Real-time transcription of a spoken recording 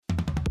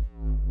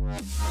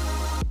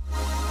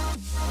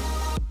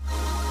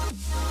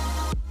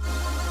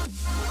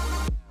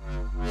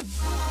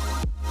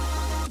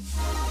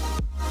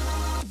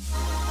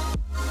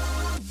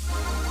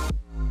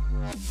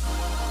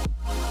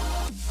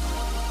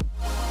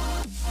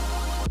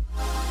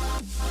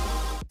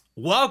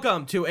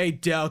Welcome to a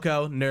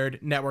Delco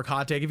Nerd Network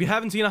Hot Take. If you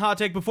haven't seen a hot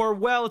take before,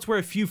 well, it's where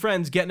a few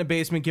friends get in a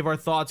basement, give our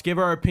thoughts, give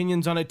our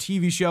opinions on a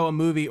TV show, a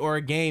movie, or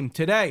a game.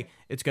 Today,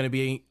 it's going to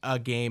be a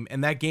game,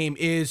 and that game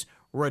is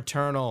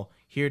Returnal.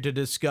 Here to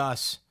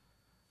discuss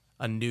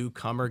a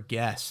newcomer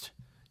guest,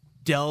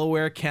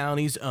 Delaware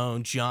County's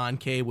own John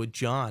Kaywood.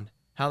 John,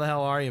 how the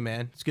hell are you,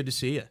 man? It's good to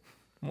see you.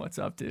 What's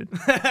up, dude?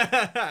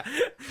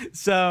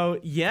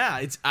 So,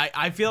 yeah,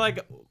 I feel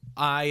like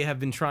I have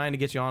been trying to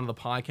get you on the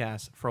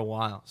podcast for a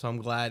while, so I'm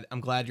glad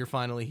you're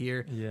finally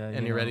here. Yeah,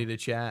 and you're ready to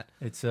chat.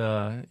 It's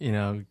got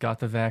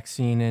the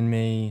vaccine in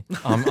me.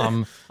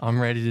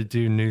 I'm ready to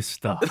do new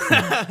stuff.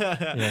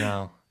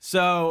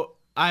 So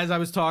as I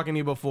was talking to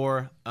you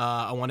before,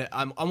 I want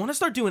to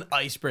start doing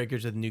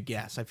icebreakers with new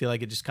guests. I feel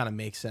like it just kind of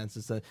makes sense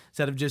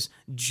instead of just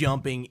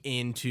jumping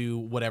into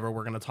whatever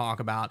we're going to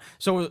talk about.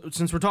 So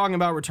since we're talking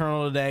about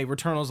Returnal today,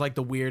 Returnal is like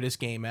the weirdest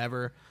game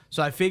ever.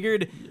 So I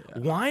figured,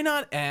 why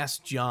not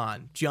ask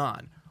John?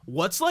 John,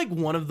 what's like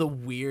one of the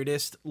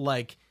weirdest,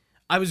 like,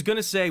 I was going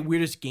to say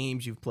weirdest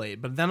games you've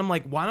played, but then I'm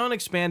like, why not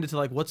expand it to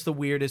like, what's the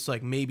weirdest,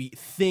 like, maybe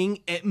thing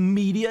at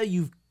media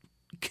you've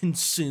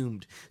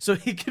consumed? So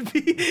it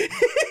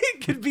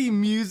could be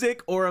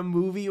music or a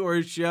movie or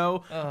a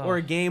show or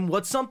a game.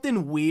 What's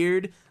something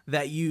weird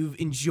that you've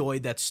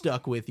enjoyed that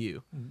stuck with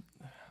you?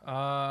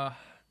 Well,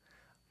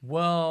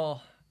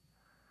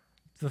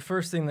 the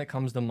first thing that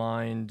comes to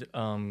mind,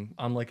 I'm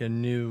like a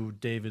new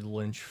David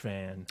Lynch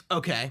fan.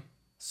 Okay.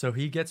 So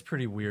he gets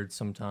pretty weird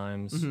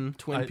sometimes.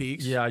 Twin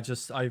Peaks. Yeah,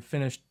 I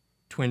finished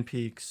Twin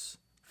Peaks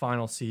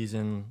final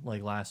season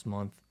like last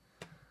month.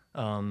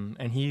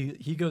 And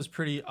he goes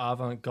pretty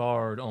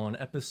avant-garde on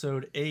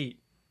episode 8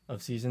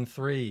 of season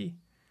 3.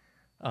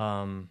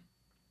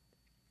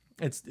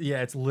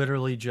 It's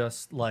literally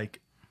just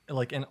like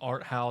an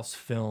art house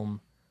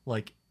film,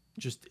 like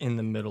just in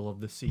the middle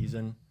of the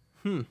season.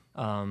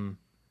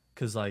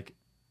 'Cause like,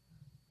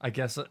 I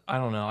guess, I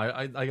don't know.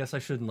 I guess I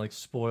shouldn't like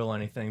spoil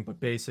anything, but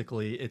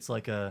basically it's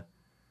like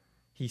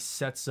he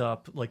sets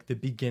up like the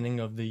beginning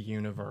of the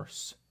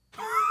universe.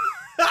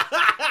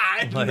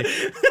 Like,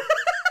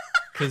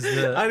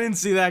 I didn't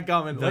see that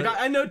coming. Like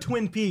I know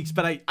Twin Peaks,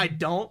 but I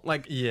don't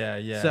like.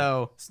 Yeah.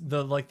 So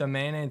the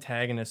main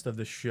antagonist of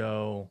the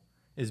show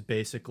is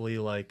basically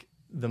like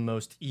the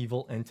most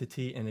evil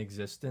entity in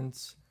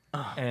existence,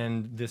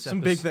 and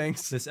big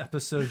things. This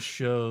episode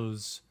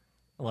shows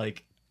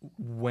like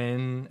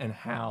when and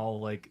how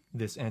like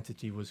this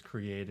entity was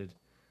created,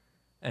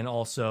 and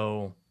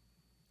also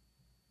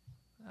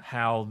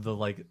how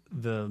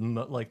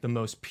the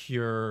most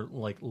pure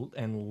like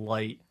and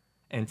light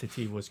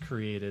entity was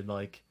created,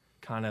 like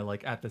kind of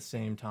like at the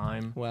same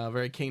time. Wow,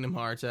 very Kingdom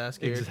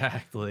Hearts-esque here.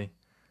 Exactly.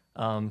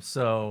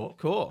 So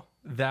cool.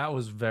 That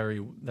was very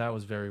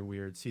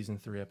weird. Season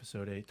 3,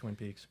 episode 8, Twin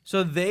Peaks.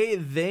 So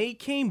they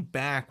came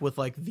back with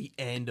like the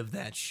end of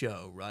that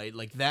show, right?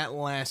 Like that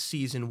last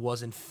season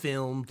wasn't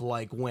filmed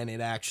like when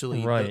it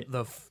actually right.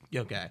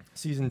 Okay.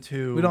 Season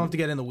 2. We don't have to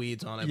get in the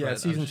weeds on it. Yeah, but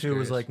season 2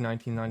 was like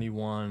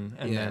 1991,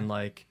 and then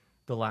like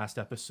the last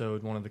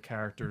episode, one of the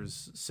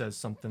characters says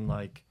something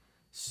like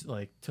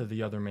to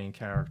the other main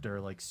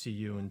character, like, see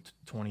you in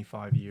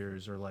 25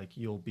 years, or like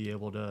you'll be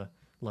able to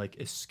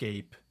like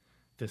escape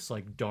this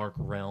like dark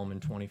realm in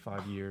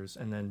 25 years,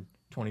 and then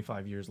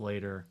 25 years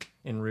later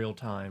in real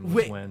time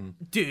when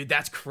dude,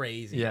 that's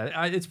crazy.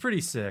 Yeah, it's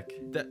pretty sick.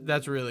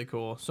 That's really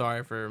cool.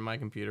 Sorry for my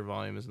computer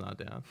volume is not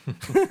down.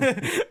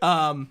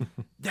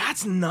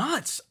 That's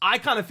nuts. I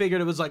kind of figured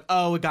it was like,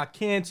 oh, it got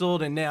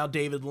canceled, and now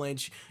David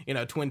Lynch,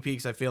 Twin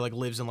Peaks, I feel like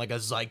lives in like a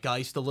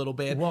zeitgeist a little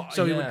bit. Well,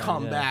 so he would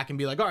come back and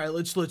be like, all right,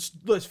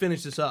 let's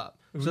finish this up.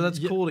 So that's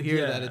cool to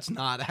hear that it's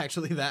not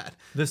actually that.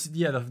 The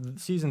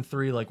season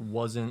 3 like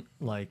wasn't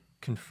like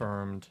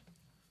confirmed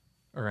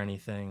or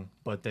anything,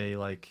 but they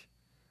like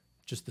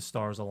just the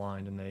stars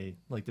aligned and they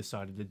like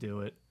decided to do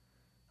it,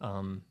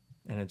 and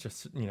it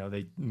just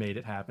they made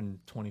it happen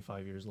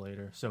 25 years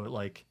later, so it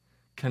like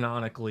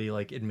canonically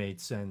like it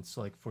made sense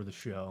like for the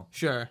show.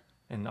 Sure.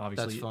 And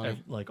obviously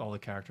like all the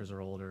characters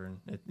are older,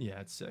 and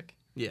it's sick.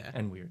 Yeah.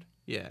 And weird.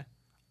 Yeah.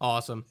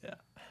 Awesome. Yeah.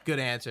 Good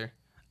answer.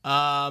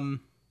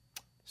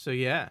 So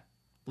yeah,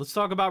 let's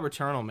talk about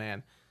Returnal,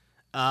 man.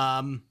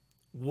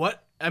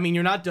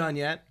 You're not done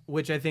yet,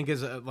 which I think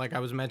is, like I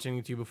was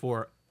mentioning to you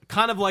before,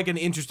 kind of like an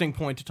interesting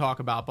point to talk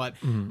about, but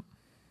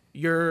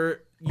you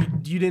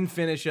didn't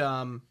finish,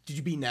 did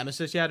you beat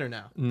Nemesis yet or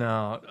no?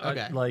 No.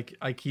 Okay.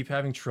 I keep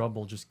having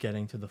trouble just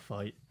getting to the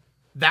fight.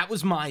 That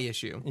was my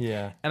issue.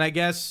 Yeah. And I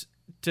guess,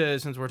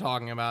 since we're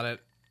talking about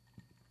it,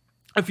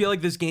 I feel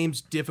like this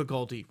game's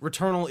difficulty,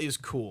 Returnal, is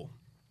cool.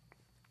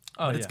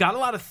 But it's got a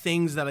lot of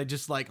things that I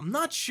just like, I'm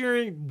not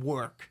sure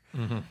work.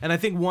 And I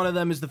think one of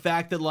them is the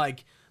fact that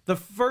like, the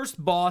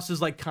first boss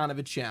is like kind of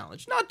a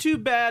challenge. Not too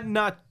bad,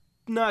 not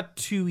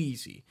too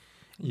easy.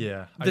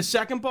 Yeah. The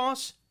second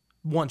boss,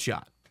 one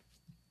shot.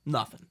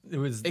 Nothing. It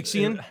was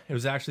Ixion? It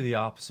was actually the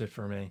opposite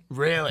for me.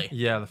 Really?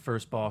 Yeah, the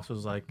first boss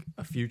was like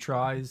a few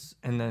tries,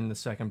 and then the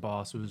second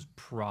boss was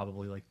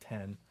probably like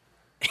 10.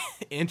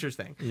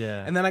 Interesting.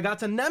 Yeah. And then I got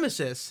to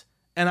Nemesis,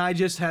 and I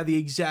just had the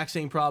exact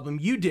same problem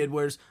you did,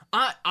 whereas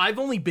I've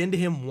only been to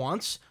him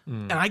once,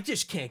 and I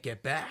just can't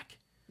get back.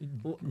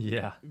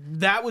 Yeah.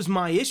 That was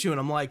my issue, and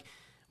I'm like,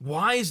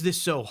 why is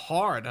this so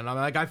hard? And I'm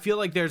like, I feel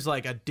like there's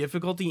like a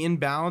difficulty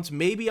imbalance.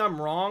 Maybe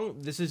I'm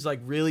wrong. This is like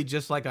really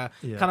just like kind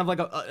of like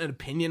an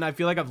opinion. I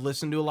feel like I've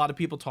listened to a lot of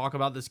people talk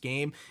about this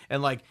game,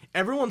 and like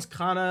everyone's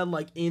kind of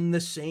like in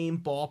the same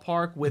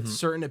ballpark with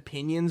certain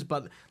opinions,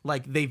 but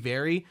like they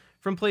vary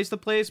from place to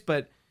place.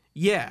 But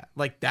yeah,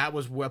 like that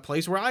was a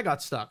place where I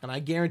got stuck, and I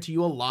guarantee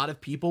you a lot of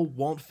people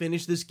won't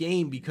finish this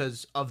game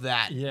because of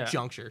that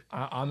juncture.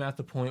 I'm at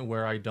the point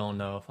where I don't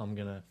know if I'm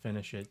gonna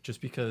finish it, just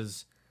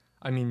because.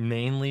 I mean,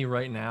 mainly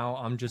right now,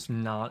 I'm just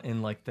not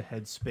in, like, the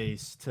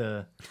headspace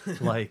to,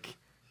 like,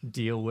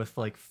 deal with,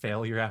 like,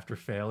 failure after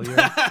failure,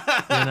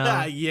 you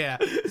know? Yeah.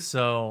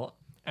 So,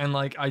 and,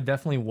 like, I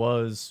definitely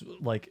was,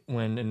 like,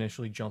 when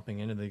initially jumping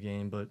into the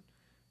game, but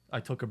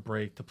I took a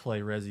break to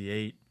play Resi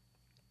 8,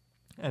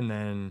 and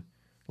then,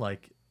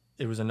 like,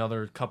 it was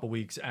another couple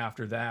weeks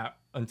after that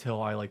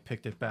until I, like,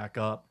 picked it back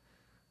up.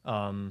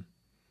 I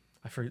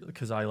forget,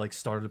 because I, like,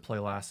 started to play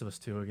Last of Us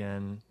 2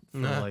 again for,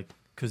 like,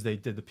 because they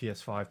did the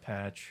PS5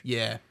 patch.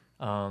 Yeah.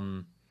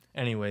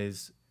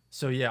 Anyways,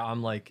 so yeah,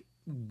 I'm like,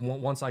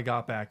 once I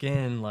got back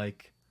in,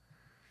 like,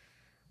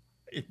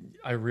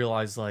 I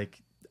realized,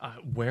 like,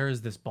 where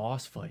is this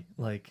boss fight?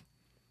 Like,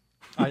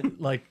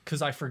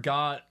 because I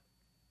forgot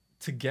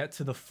to get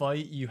to the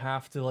fight, you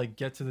have to, like,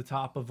 get to the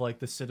top of, like,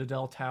 the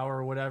Citadel Tower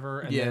or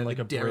whatever, and then, like,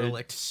 the a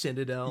derelict bridge.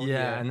 Citadel.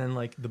 Yeah, and then,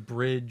 like, the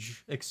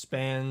bridge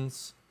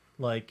expands,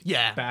 like,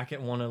 back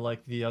at one of,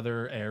 like, the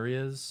other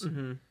areas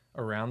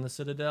around the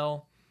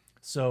Citadel.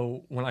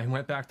 So when I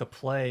went back to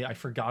play, I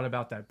forgot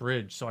about that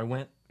bridge. So I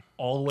went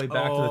all the way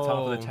back to the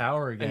top of the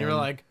tower again. And you were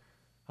like,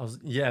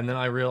 and then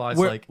I realized,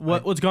 like,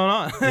 what's going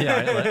on?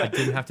 I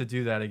didn't have to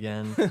do that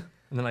again.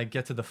 And then I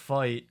get to the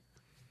fight,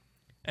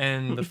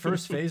 and the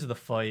first phase of the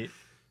fight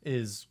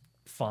is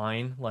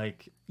fine.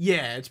 Like,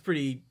 yeah, it's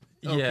pretty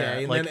okay. Yeah,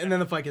 and, like, then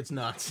the fight gets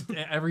nuts.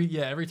 Every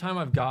time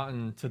I've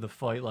gotten to the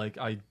fight, like,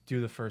 I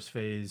do the first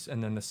phase,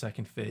 and then the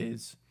second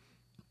phase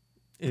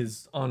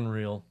is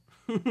unreal.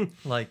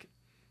 Like,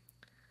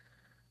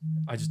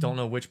 I just don't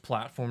know which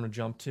platform to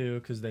jump to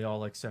because they all,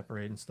 like,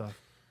 separate and stuff.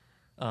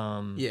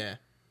 Yeah.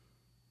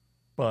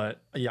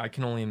 But yeah, I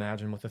can only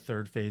imagine what the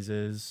third phase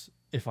is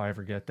if I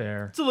ever get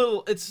there.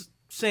 It's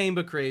same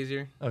but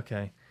crazier.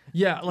 Okay.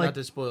 Yeah, like, not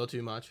to spoil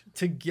too much.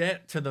 To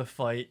get to the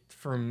fight,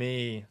 for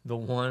me, the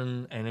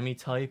one enemy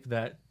type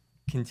that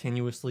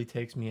continuously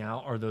takes me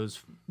out are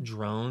those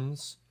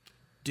drones.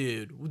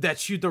 Dude, that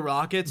shoot the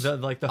rockets, the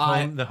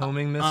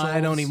homing missiles. I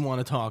don't even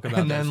want to talk about.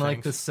 And then, those like,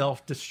 things. the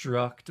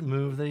self-destruct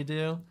move they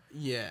do.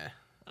 Yeah.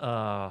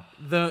 So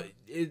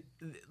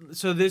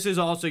this is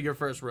also your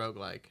first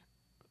roguelike,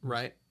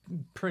 right?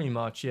 Pretty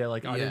much, yeah.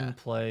 Like, I didn't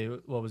play.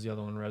 What was the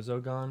other one?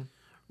 Resogun.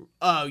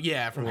 Oh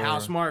yeah, from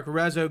Housemarque,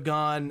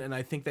 Resogun, and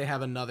I think they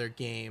have another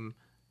game.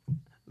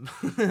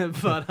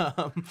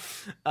 But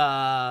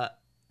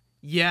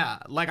yeah,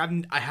 like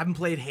I haven't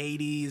played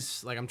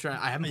Hades. Like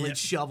I haven't played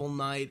Shovel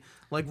Knight.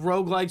 Like,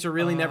 roguelikes are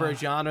really never a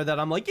genre that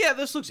I'm like, yeah,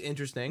 this looks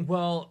interesting.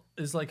 Well,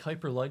 is, like,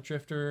 Hyper Light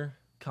Drifter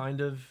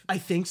kind of? I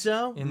think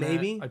so.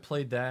 Maybe I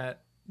played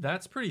that.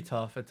 That's pretty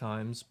tough at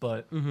times,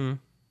 but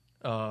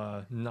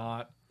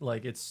not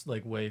like, it's,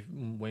 like, way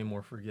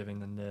more forgiving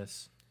than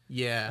this.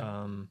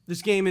 Yeah.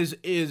 This game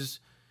is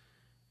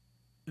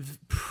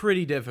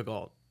pretty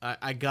difficult.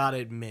 I gotta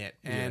admit,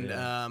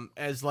 and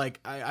as, like,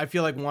 I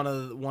feel like one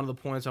of the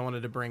points I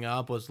wanted to bring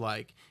up was,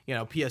 like, you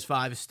know,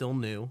 PS5 is still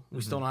new.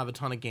 We still don't have a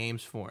ton of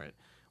games for it.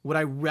 Would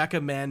I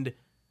recommend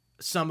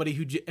somebody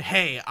who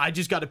hey, I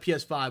just got a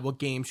PS5, what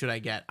game should I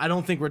get? I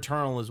don't think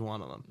Returnal is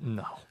one of them.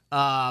 No.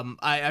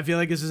 I feel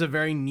like this is a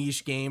very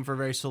niche game for a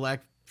very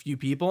select few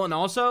people, and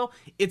also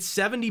it's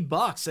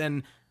 $70,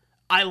 and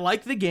I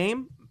like the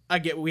game.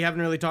 We haven't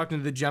really talked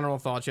into the general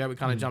thoughts yet. We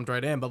kind of jumped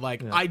right in, but,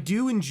 like, I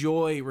do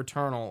enjoy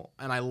Returnal,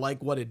 and I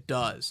like what it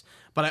does.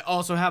 But I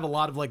also have a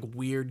lot of, like,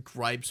 weird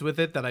gripes with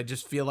it that I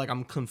just feel like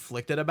I'm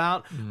conflicted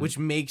about, which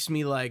makes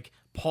me, like,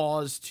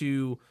 pause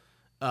to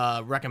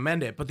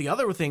recommend it. But the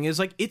other thing is,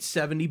 like, it's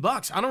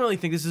 $70. I don't really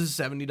think this is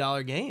a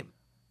 $70 game.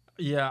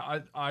 Yeah,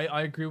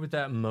 I agree with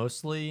that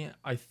mostly.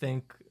 I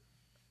think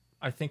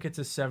it's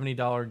a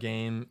 $70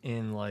 game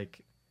in, like,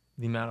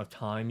 the amount of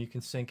time you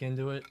can sink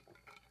into it.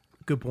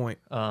 Good point.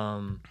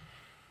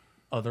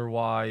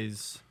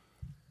 Otherwise,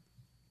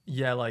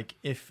 yeah, like,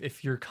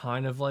 if you're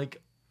kind of,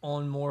 like,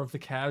 on more of the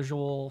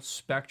casual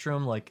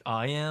spectrum, like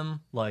I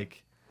am,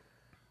 like,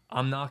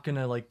 I'm not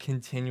gonna, like,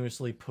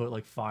 continuously put,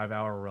 like,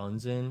 5-hour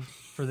runs in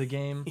for the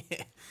game.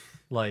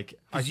 Like,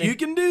 I think you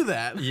can do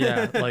that.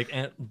 Yeah, like,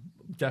 and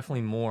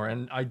definitely more.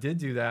 And I did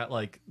do that,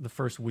 like, the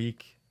first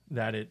week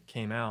that it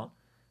came out.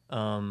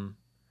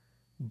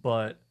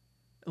 But,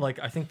 like,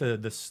 I think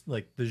the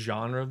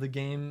genre of the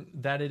game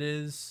that it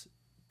is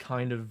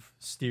kind of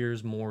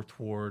steers more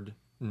toward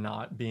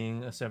not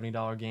being a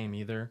 $70 game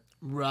either.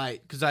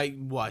 Right, because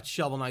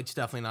Shovel Knight's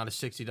definitely not a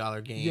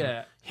 $60 game.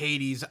 Yeah.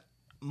 Hades,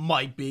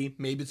 might be.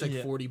 Maybe it's like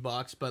Yeah.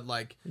 $40, but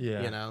like,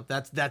 Yeah. you know,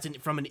 that's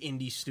from an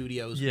indie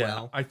studio as Yeah,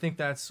 well. I think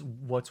that's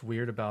what's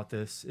weird about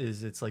this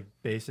is it's like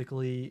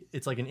basically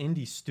it's like an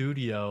indie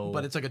studio,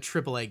 But it's like a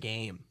AAA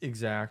game.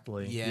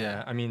 exactly.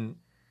 Yeah. I mean,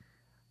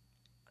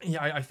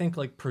 yeah, I think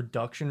like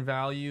production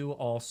value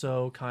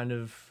also kind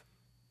of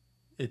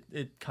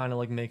it kind of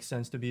like makes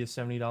sense to be a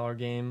 $70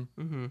 game.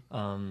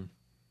 Mm-hmm.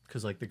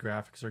 Because like the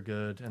graphics are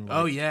good and like,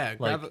 Oh yeah,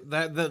 like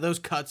those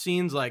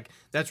cutscenes, like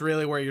that's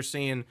really where you're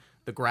seeing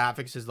the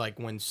graphics is like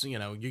when you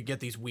know you get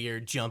these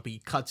weird jumpy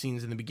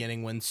cutscenes in the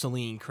beginning when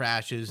Celine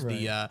crashes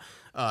the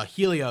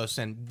Helios,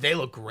 and they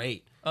look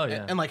great. Oh,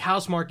 yeah. And like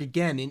Housemarque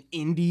again, an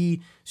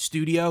indie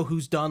studio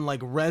who's done like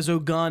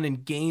Resogun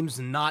and games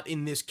not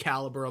in this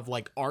caliber of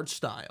like art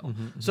style.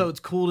 So it's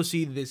cool to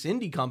see this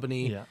indie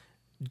company yeah.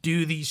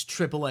 do these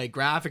AAA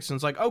graphics, and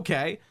it's like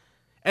okay,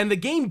 and the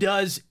game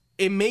does.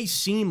 It may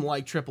seem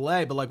like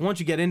AAA, but like once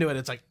you get into it,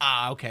 it's like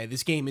okay,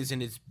 this game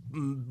isn't as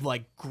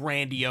like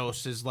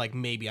grandiose as like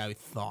maybe I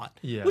thought.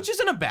 Yeah. Which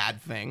isn't a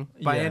bad thing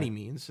by Yeah. any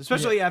means,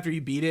 especially after you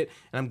beat it.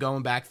 And I'm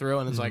going back through,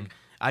 and it's like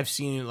I've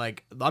seen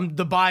like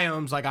the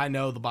biomes, like I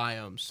know the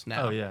biomes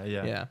now. Oh yeah,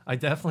 yeah. Yeah. I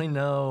definitely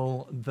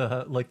know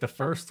the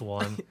first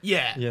one.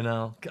 Yeah. You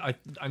know,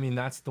 I mean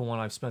that's the one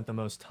I've spent the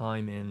most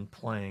time in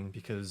playing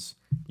because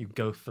you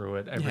go through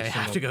it every Yeah, you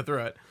single have to go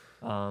through it.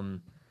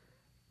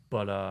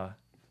 But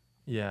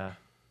yeah.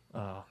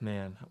 Oh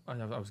man,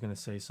 I was gonna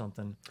say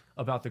something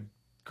about the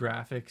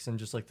graphics and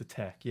just like the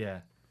tech. Yeah.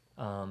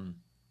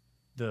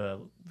 The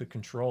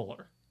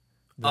controller.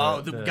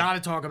 Gotta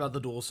talk about the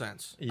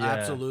DualSense. Yeah.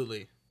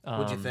 Absolutely.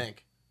 What'd you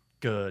think?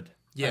 Good.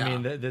 Yeah. I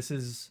mean, this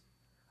is,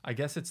 I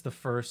guess it's the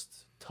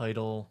first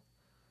title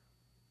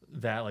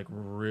that like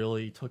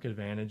really took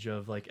advantage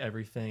of like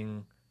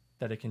everything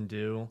that it can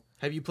do.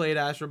 Have you played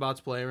Astrobot's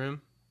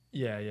Playroom?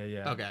 Yeah.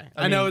 Okay.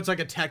 I know mean, it's like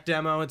a tech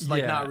demo. It's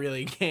like yeah. not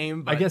really a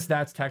game, but I guess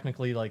that's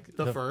technically like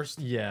the first.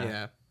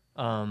 Yeah.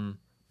 Yeah.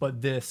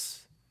 But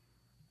this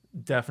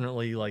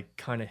definitely like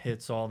kind of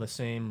hits all the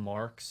same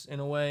marks in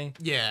a way.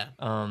 Yeah.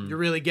 You're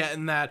really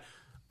getting that.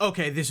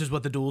 Okay, this is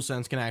what the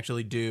DualSense can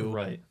actually do.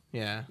 Right.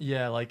 Yeah.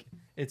 Yeah, like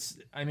it's.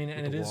 I mean,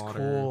 and the it is water.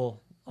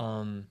 cool.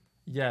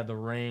 Yeah, the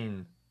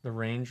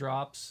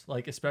raindrops,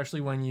 like especially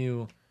when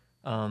you,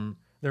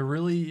 they're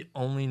really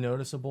only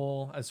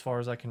noticeable as far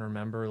as I can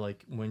remember.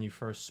 Like when you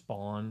first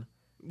spawn.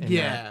 In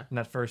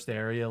that first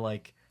area,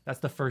 like that's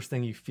the first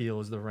thing you feel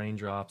is the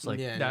raindrops. Like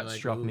Yeah, that you're like,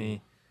 struck ooh.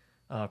 me,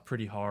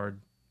 pretty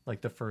hard. Like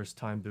the first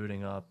time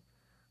booting up.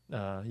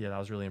 Yeah, that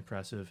was really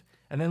impressive.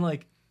 And then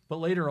like. But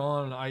later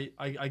on,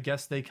 I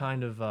guess they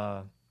kind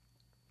of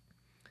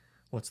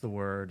what's the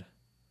word?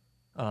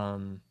 I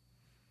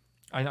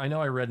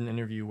know I read an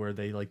interview where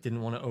they like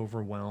didn't want to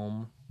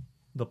overwhelm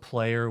the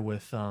player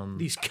with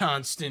These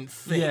constant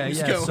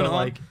things going so on.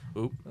 like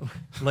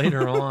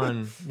later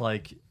on,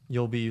 like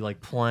you'll be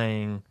like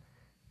playing,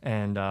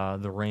 and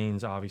the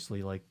rain's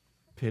obviously like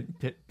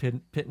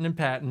pitting and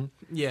patting,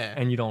 yeah.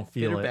 and you don't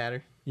feel Bitter it.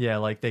 batter. Yeah,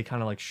 like they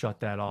kind of like shut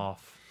that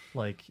off.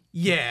 Like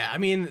Yeah, I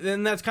mean,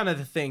 and that's kind of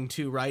the thing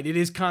too, right? It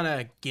is kind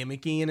of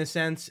gimmicky in a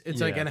sense.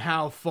 It's like, Yeah. and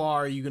how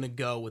far are you gonna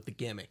go with the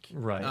gimmick,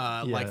 Right.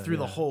 like Yeah, through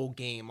the yeah. whole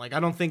game. Like, I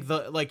don't think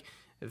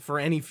for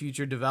any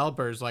future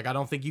developers, like I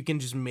don't think you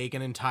can just make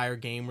an entire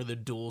game where the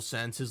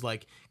DualSense is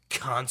like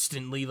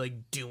constantly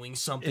like doing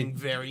something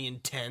very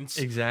intense.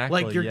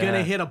 Exactly, Like you're yeah.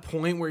 gonna hit a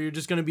point where you're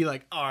just gonna be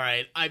like, all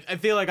right, I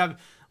feel like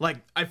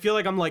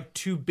I'm like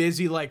too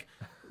busy like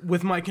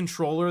with my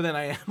controller than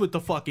I am with the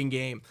fucking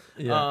game.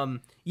 Yeah.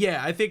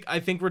 Yeah, I think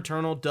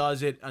Returnal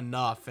does it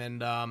enough,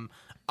 and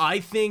I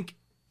think,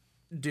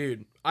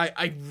 dude,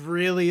 I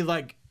really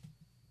like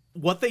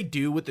what they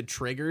do with the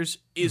triggers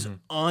is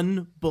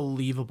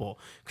unbelievable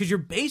because you're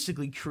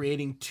basically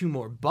creating two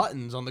more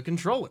buttons on the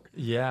controller.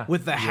 Yeah.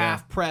 With the yeah.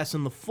 half press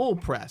and the full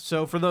press.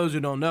 So for those who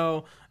don't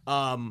know,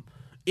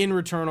 in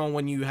Returnal,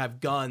 when you have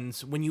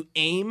guns, when you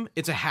aim,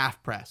 it's a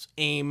half press.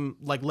 Aim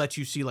like lets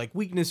you see like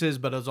weaknesses,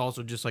 but it's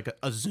also just like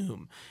a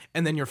zoom.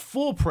 And then your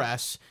full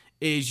press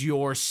is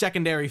your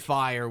secondary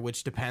fire,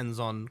 which depends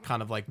on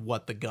kind of like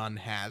what the gun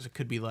has. It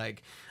could be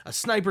like a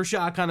sniper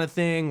shot kind of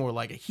thing, or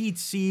like a heat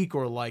seek,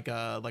 or like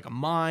a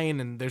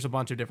mine, and there's a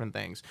bunch of different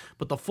things.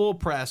 But the full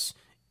press,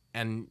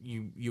 and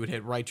you would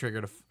hit right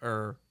trigger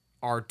or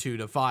R2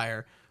 to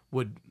fire,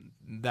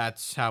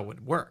 that's how it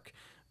would work.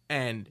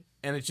 And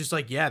it's just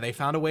like, yeah, they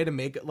found a way to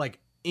make it like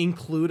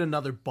include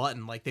another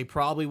button. Like they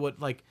probably would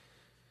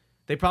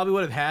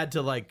have had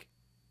to like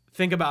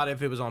think about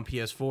if it was on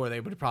PS4, they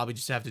would probably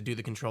just have to do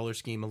the controller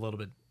scheme a little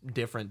bit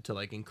different to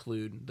like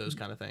include those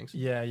kind of things.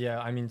 Yeah.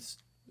 I mean,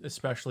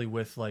 especially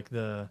with like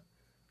the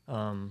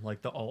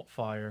alt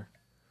fire.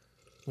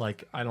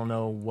 Like I don't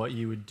know what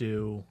you would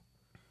do.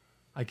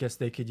 I guess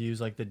they could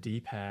use like the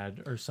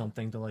D-pad or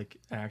something to like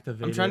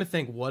activate. I'm trying to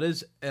think, what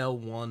does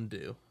L1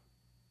 do?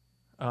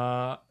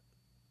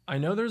 I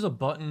know there's a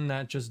button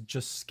that just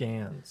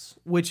scans.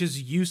 Which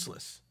is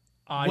useless.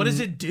 What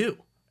does it do?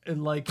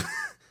 Like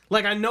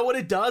Like I know what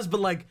it does,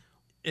 but like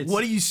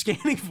what are you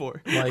scanning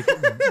for? Like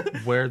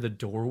where the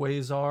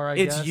doorways are, I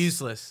guess. It's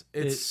useless.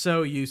 It's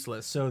so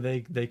useless. So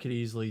they could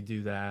easily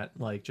do that,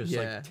 like just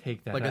like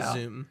take that like out. a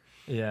zoom.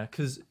 Yeah,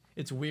 because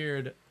it's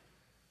weird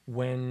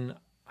when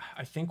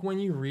I think when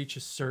you reach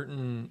a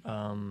certain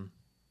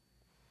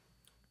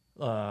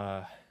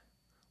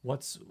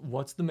what's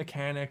the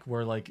mechanic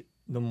where like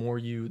the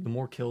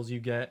more kills you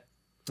get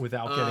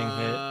without getting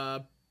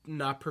hit?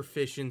 Not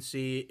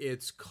proficiency.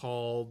 It's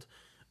called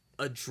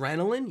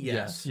adrenaline.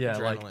 Yes. Yeah.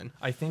 Adrenaline. Like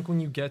I think when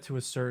you get to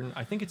a certain,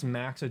 I think it's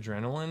max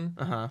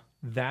adrenaline.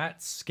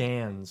 That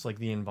scans like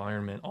the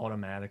environment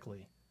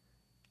automatically.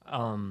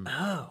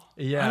 Oh.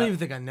 Yeah. I don't even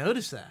think I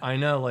noticed that. I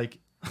know. Like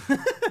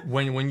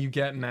when you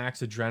get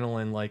max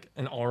adrenaline, like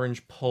an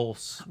orange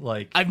pulse,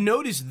 like I've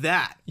noticed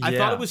that. I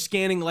thought Yeah. it was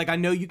scanning. Like I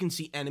know you can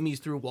see enemies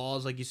through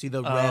walls. Like you see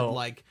the red,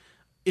 like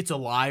it's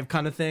alive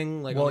kind of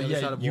thing. Like well, on the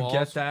other side of you walls.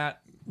 get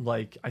that.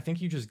 Like I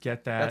think you just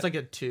get that. That's like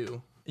a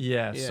 2.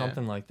 Yeah,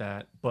 something like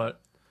that.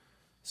 But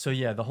so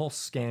yeah, the whole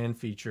scan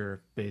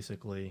feature,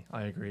 basically,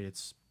 I agree,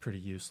 it's pretty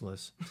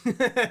useless.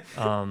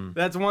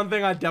 That's one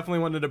thing I definitely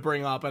wanted to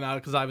bring up,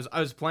 and because I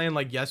was playing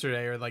like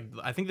yesterday or like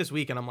I think this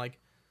week, and I'm like,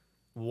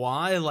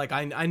 why? Like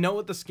I know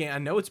what the scan, I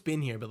know it's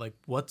been here, but like,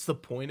 what's the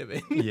point of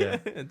it? Yeah,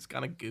 it's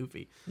kind of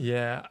goofy.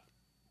 Yeah,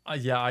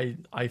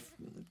 I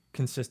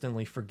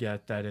consistently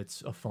forget that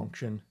it's a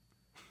function.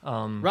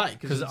 Right,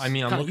 because I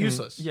mean I'm looking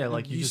useless. Yeah,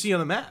 like you see on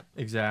the map.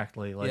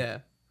 Exactly. Like, yeah.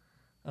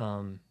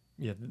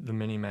 Yeah, the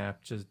mini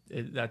map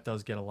that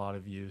does get a lot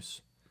of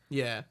use.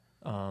 Yeah.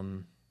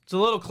 It's a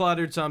little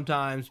cluttered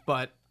sometimes,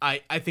 but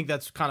I think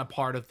that's kind of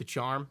part of the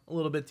charm a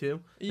little bit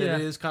too. Yeah.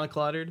 It is kind of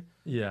cluttered.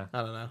 Yeah.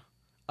 I don't know.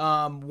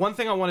 One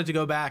thing I wanted to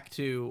go back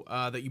to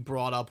that you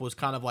brought up was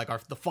kind of like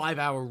the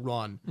 5-hour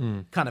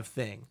run kind of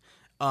thing.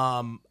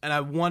 And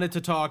I wanted to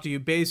talk to you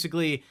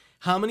basically.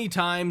 How many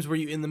times were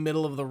you in the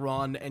middle of the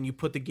run and you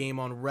put the game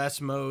on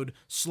rest mode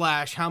 /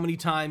 how many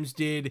times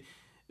did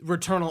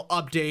Returnal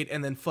update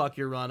and then fuck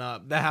your run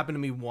up? That happened to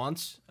me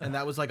once, and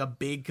that was like a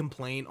big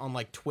complaint on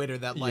like Twitter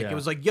that like it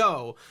was like,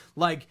 yo,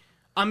 like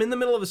I'm in the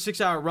middle of a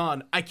 6-hour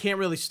run, I can't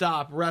really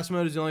stop. Rest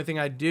mode is the only thing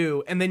I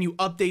do, and then you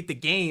update the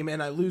game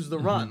and I lose the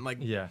run. Like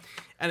Yeah.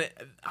 And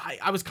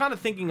I was kind of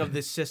thinking of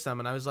this system,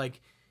 and I was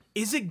like,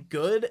 is it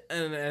good?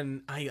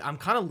 And I'm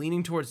kind of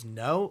leaning towards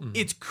no.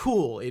 It's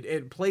cool.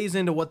 It plays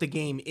into what the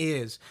game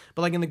is.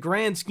 But like in the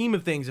grand scheme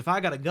of things, if I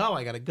gotta go,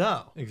 I gotta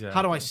go. Exactly.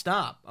 How do I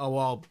stop? Oh,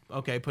 well,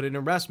 okay, put it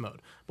in rest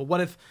mode. But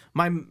what if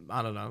I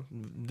don't know,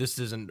 this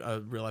isn't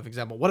a real life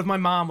example. What if my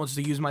mom wants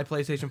to use my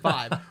PlayStation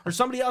 5 or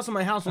somebody else in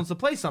my house wants to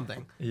play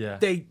something? Yeah.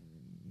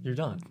 You're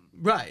done.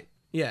 Right.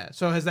 Yeah.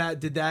 So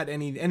did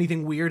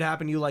anything weird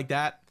happen to you like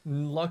that?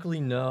 Luckily,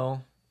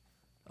 no.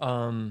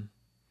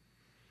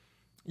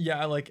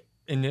 Yeah, like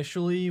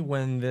initially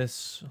when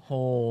this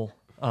whole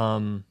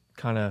kind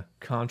of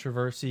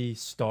controversy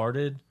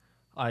started,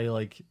 I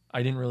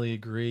didn't really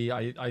agree.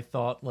 I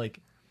thought like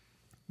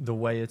the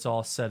way it's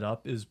all set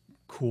up is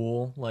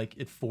cool. Like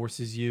it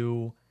forces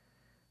you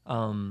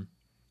to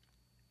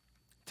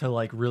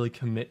like really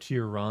commit to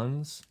your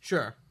runs.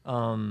 Sure.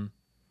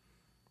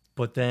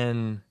 But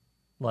then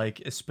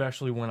like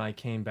especially when I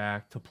came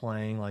back to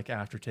playing like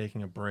after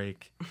taking a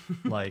break,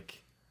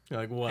 like You're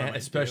like, what am I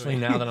especially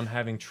doing? now that I'm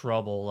having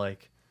trouble,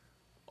 like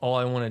all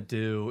I want to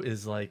do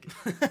is like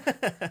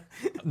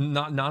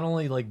not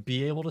only like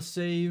be able to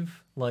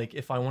save, like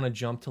if I want to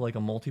jump to like a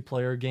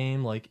multiplayer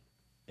game like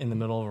in the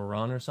middle of a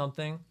run or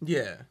something.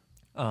 Yeah.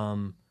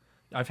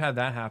 I've had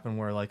that happen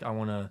where like I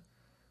want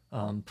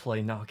to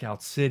play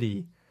Knockout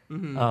City,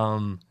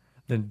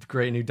 the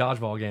great new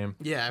dodgeball game.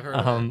 Yeah, I've heard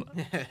of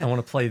that. I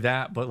want to play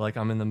that, but like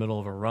I'm in the middle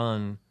of a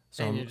run,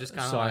 so And you're just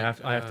kinda I like,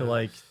 have to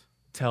like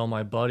tell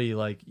my buddy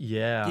like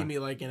Give me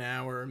like an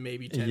hour,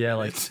 maybe 10 yeah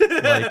minutes.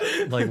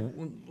 like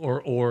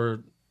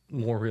or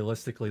more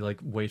realistically like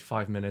wait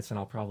 5 minutes and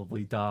I'll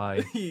probably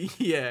die.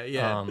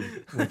 yeah.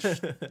 Which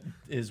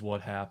is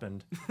what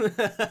happened.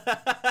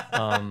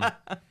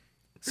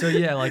 So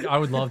yeah, like I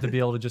would love to be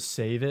able to just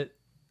save it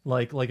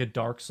like a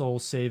Dark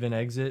Souls save and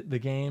exit the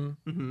game.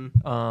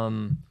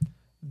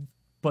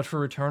 But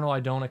for Returnal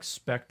I don't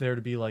expect there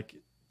to be like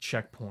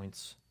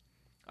checkpoints.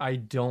 I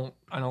don't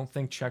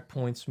think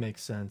checkpoints make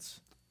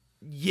sense.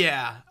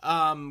 Yeah,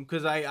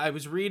 because I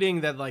was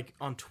reading that like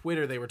on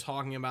Twitter they were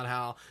talking about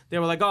how they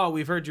were like, oh,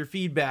 we've heard your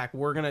feedback,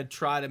 we're gonna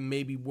try to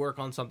maybe work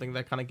on something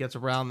that kind of gets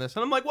around this,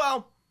 and I'm like,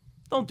 well,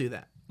 don't do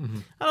that.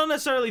 I don't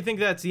necessarily think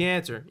that's the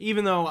answer,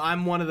 even though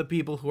I'm one of the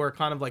people who are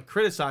kind of like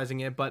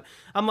criticizing it, but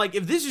I'm like,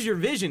 if this is your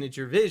vision, it's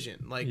your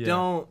vision. Like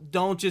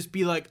don't just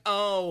be like,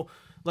 oh,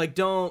 like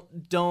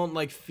don't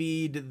like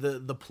feed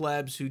the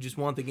plebs who just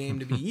want the game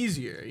to be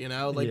easier, you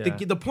know? Like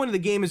the point of the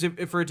game is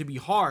if for it to be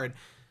hard.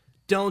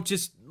 Don't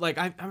just like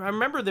I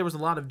remember there was a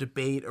lot of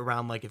debate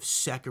around like if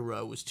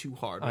Sekiro was too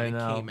hard when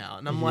it came out,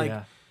 and I'm like,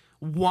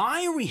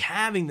 why are we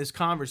having this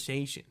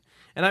conversation?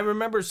 And I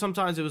remember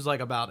sometimes it was like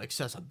about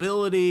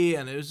accessibility,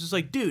 and it was just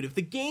like, dude, if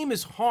the game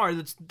is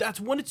hard, that's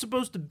what it's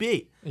supposed to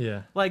be.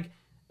 Yeah. Like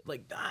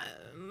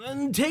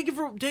take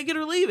it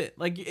or leave it.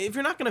 Like, if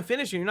you're not gonna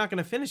finish it, you're not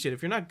gonna finish it.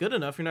 If you're not good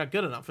enough, you're not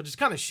good enough. Which is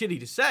kind of shitty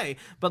to say,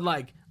 but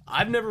like,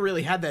 I've never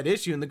really had that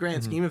issue in the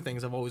grand scheme of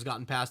things. I've always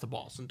gotten past a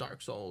boss in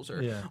Dark Souls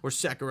or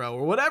Sekiro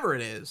or whatever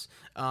it is.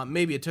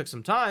 Maybe it took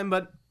some time,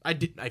 but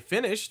I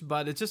finished.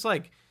 But it's just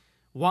like,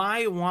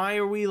 why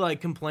are we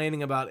like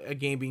complaining about a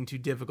game being too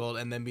difficult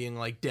and then being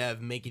like,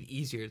 dev, make it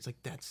easier? It's like,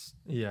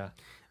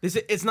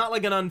 it's not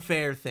like an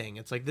unfair thing.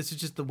 It's like, this is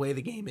just the way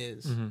the game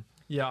is.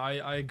 Yeah,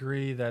 I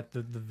agree that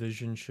the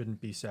vision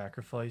shouldn't be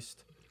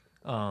sacrificed.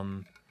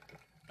 But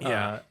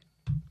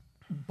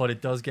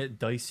it does get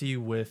dicey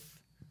with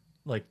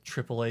like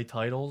AAA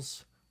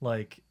titles.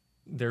 Like,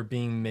 they're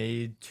being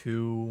made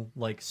to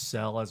like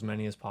sell as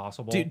many as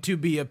possible to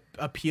be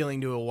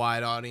appealing to a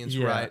wide audience,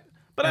 right?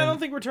 But I don't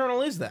think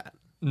Returnal is that.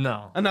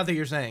 No, and not that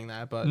you're saying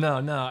that, but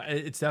no,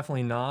 it's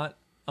definitely not.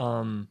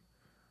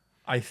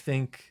 I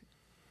think,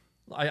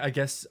 I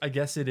guess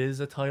it is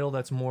a title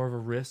that's more of a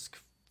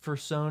risk for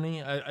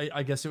Sony.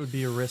 I guess it would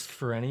be a risk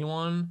for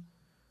anyone.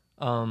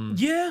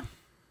 Yeah.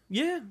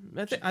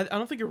 I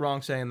don't think you're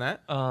wrong saying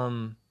that.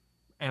 And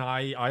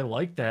I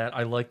like that.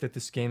 I like that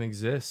this game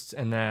exists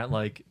and that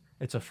like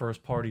it's a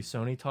first party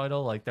Sony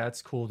title. Like,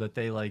 that's cool that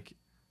they like,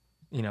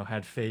 you know,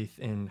 had faith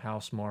in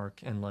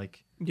Housemarque and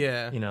like,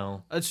 you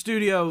know, a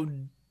studio.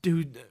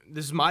 Dude,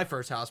 this is my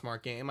first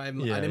Housemarque game. I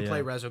didn't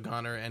play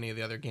Resogun or any of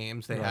the other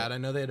games they had. I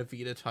know they had a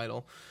Vita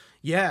title.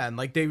 Yeah, and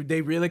like they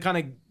really kind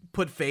of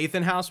put faith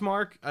in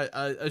Housemarque,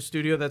 a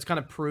studio that's kind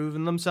of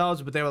proven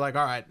themselves, but they were like,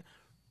 all right,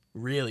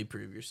 really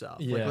prove yourself.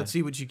 Like, let's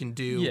see what you can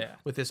do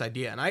with this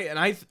idea. And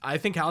I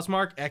think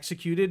Housemarque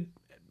executed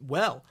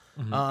well.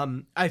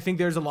 I think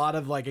there's a lot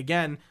of like,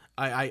 again,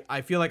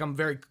 I feel like I'm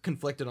very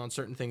conflicted on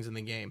certain things in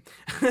the game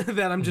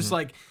that I'm just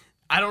like,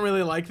 I don't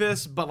really like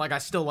this, but like I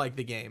still like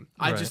the game.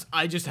 I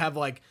just have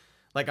like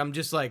I'm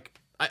just like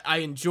I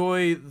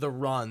enjoy the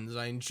runs.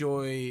 I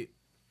enjoy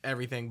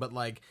everything, but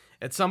like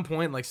at some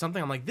point, like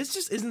something I'm like, this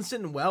just isn't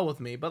sitting well with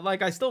me. But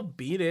like I still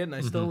beat it and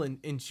I still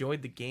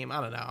enjoyed the game. I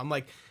don't know. I'm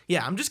like,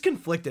 I'm just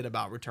conflicted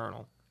about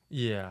Returnal.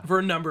 Yeah. For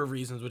a number of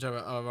reasons, which I've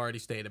already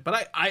stated.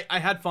 But I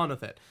had fun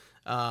with it.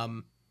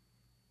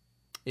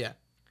 Yeah.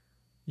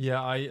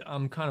 Yeah,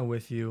 I'm kind of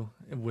with you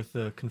with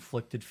the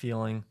conflicted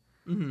feeling.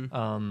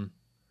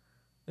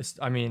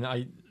 I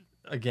mean,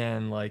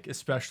 again, like,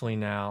 especially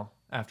now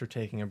after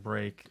taking a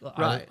break,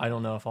 I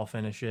don't know if I'll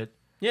finish it.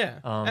 Yeah,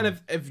 and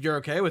if you're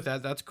okay with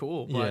that, that's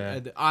cool.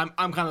 But I'm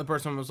kind of the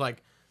person who was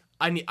like,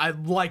 I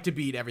like to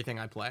beat everything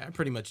I play. I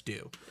pretty much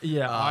do.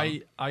 Yeah,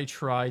 I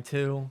try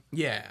to.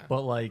 Yeah,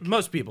 but like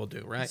most people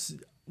do, right?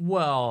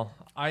 Well,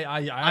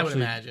 I actually, would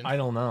imagine. I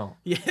don't know.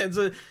 Yeah,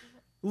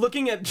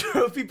 looking at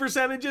trophy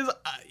percentages,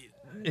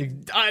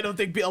 I don't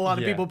think a lot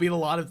of people beat a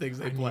lot of things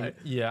they play.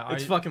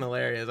 It's fucking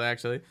hilarious,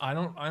 actually. I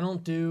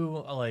don't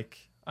do like,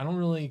 I don't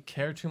really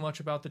care too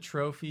much about the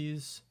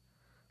trophies.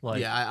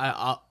 Like,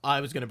 I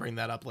was gonna bring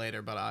that up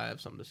later, but I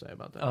have something to say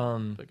about that.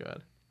 But go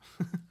ahead.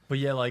 But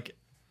yeah, like,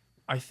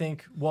 I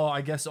think, well,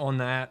 I guess on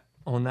that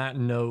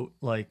note,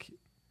 like,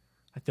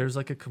 there's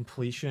like a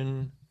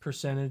completion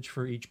percentage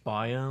for each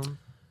biome.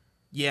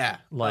 Yeah,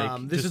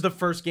 like this is the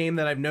first game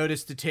that I've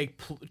noticed to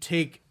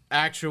take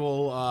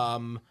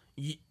actual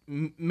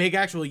make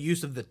actual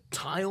use of the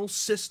tile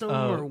system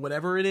or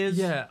whatever it is.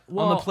 Yeah,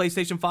 well, on the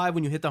PlayStation 5,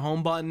 when you hit the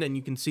home button and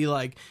you can see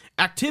like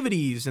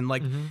activities and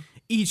like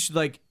each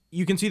like.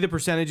 You can see the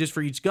percentages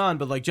for each gun,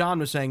 but like John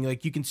was saying,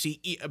 like you can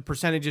see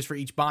percentages for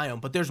each biome,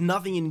 but there's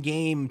nothing in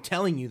game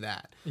telling you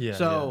that. Yeah.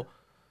 So,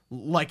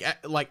 like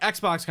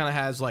Xbox kind of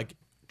has like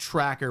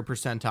tracker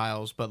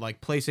percentiles, but like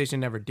PlayStation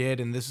never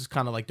did, and this is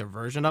kind of like their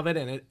version of it,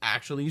 and it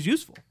actually is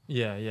useful.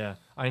 Yeah.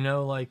 I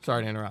know. Like,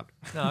 sorry to interrupt.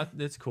 No,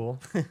 it's cool.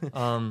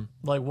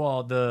 Like,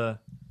 well,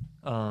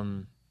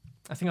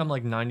 I think I'm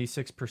like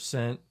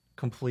 96%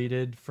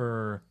 completed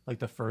for like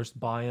the first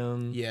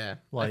biome. Yeah,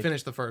 like, I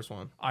finished the first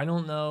one. I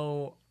don't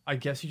know. I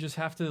guess you just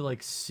have to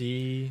like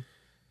see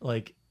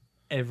like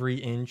every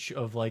inch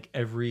of like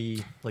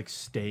every like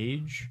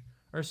stage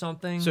or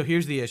something. So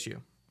here's the issue.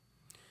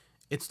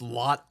 It's a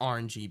lot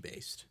RNG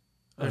based.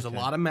 There's a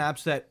lot of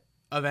maps that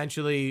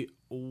eventually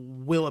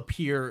will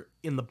appear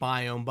in the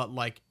biome, but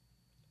like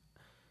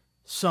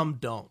some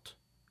don't.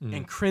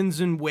 And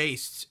Crimson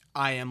Wastes,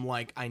 I am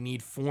like, I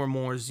need 4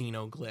 more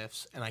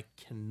xenoglyphs, and I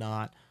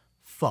cannot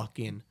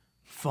fucking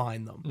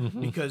find them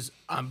because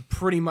I'm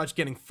pretty much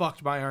getting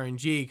fucked by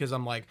RNG because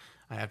I'm like,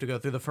 I have to go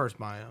through the first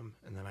biome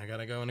and then I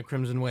gotta go into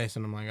Crimson Waste,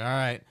 and I'm like, all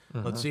right,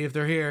 let's see if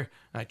they're here.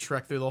 And I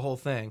trek through the whole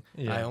thing.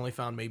 I only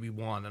found maybe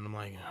 1, and I'm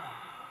like,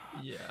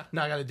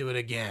 now I gotta do it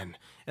again.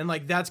 And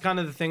like, that's kind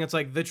of the thing. It's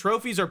like the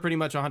trophies are pretty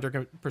much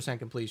 100%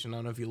 completion. I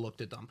don't know if you looked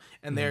at them.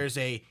 And there's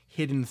a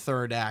hidden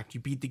third act.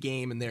 You beat the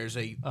game, and there's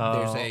a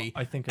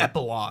I think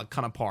epilogue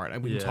kind of part.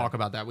 We can talk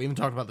about that. We haven't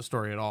talked about the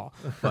story at all,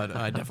 but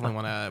I definitely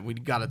want to. We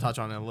got to touch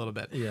on it a little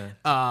bit.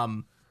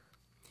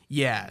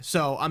 Yeah.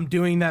 So I'm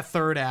doing that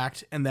third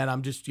act, and then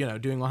I'm just, doing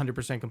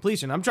 100%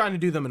 completion. I'm trying to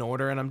do them in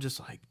order, and I'm just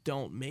like,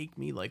 don't make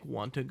me like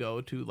want to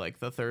go to like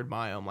the third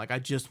biome. Like, I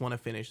just want to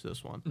finish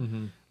this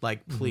one.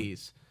 Like,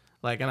 please.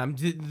 Like, and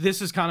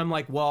this is kind of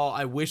like, well,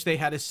 I wish they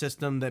had a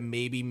system that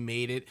maybe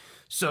made it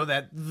so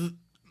that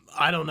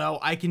I don't know,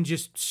 I can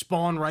just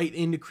spawn right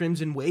into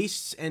Crimson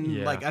Wastes,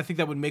 and like I think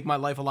that would make my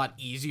life a lot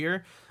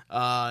easier.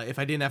 If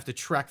I didn't have to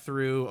trek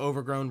through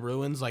overgrown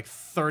ruins like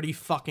 30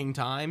 fucking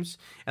times,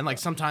 and like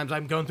sometimes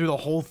I'm going through the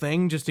whole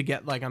thing just to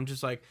get like, I'm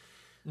just like,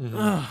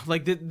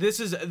 like this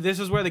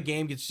is where the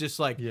game gets just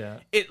like,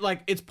 it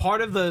like it's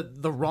part of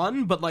the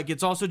run, but like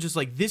it's also just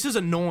like, this is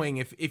annoying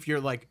if you're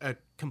like a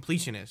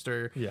completionist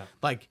or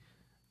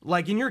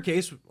like in your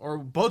case or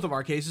both of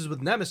our cases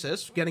with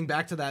Nemesis, getting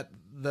back to that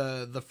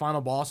the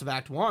final boss of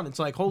Act 1, it's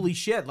like, holy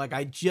shit, like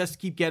I just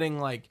keep getting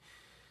like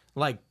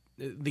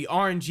the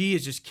RNG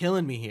is just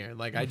killing me here.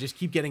 Like I just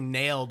keep getting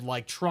nailed,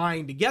 like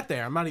trying to get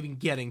there. I'm not even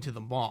getting to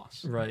the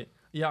boss. Right.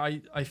 Yeah.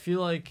 I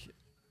feel like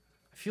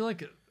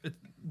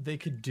they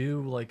could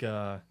do like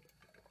a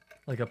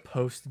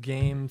post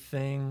game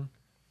thing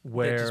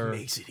where it just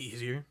makes it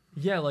easier.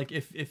 Yeah. Like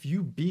if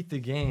you beat the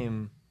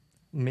game,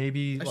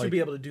 maybe I should be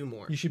able to do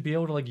more. You should be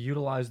able to like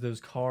utilize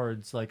those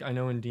cards. Like I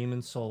know in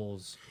Demon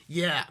Souls,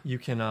 you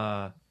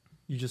can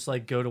you just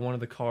like go to one of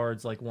the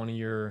cards, like one of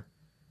your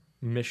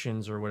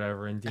missions or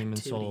whatever in Demon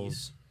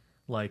Souls,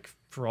 like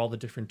for all the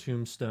different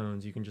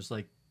tombstones, you can just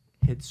like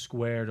hit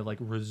square to like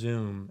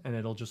resume, and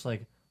it'll just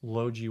like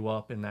load you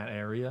up in that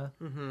area.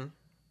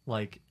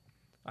 Like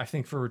I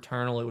think for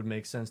Returnal it would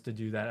make sense to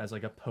do that as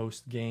like a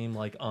post game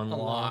like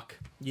unlock.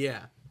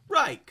 Yeah,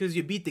 right, because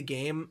you beat the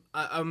game.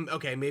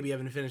 Okay, maybe you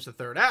haven't finished the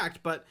third act,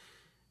 but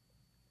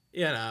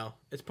you know,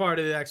 it's part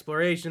of the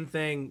exploration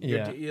thing.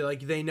 You're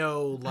like, they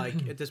know,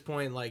 like, at this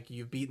point, like,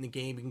 you've beaten the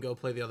game, you can go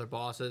play the other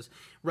bosses.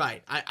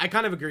 Right. I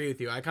kind of agree with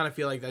you. I kind of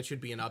feel like that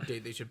should be an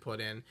update they should put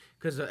in.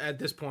 Because at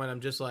this point, I'm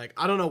just like,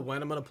 I don't know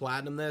when I'm going to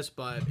platinum this,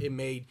 but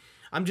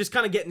I'm just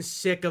kind of getting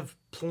sick of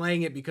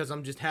playing it because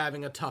I'm just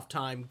having a tough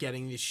time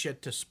getting this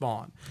shit to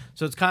spawn.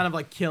 So it's kind of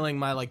like killing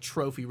my, like,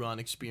 trophy run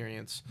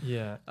experience.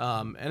 Yeah.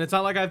 And it's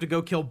not like I have to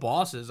go kill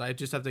bosses. I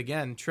just have to,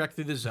 again, trek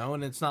through the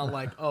zone. It's not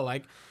like, oh,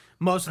 like...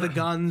 Most of the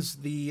guns,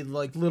 the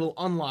like little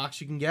unlocks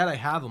you can get, I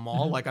have them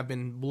all. Like I've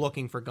been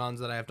looking for guns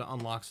that I have to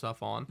unlock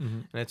stuff on,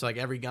 and it's like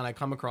every gun I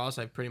come across,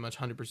 I pretty much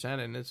 100%,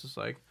 and it's just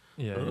like,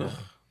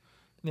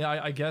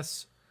 I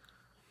guess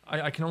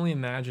I can only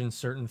imagine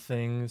certain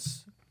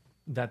things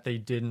that they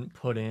didn't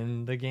put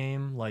in the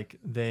game, like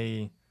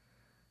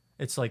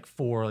it's like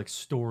for like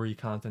story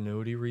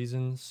continuity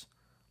reasons,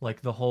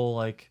 like the whole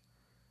like,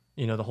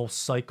 you know, the whole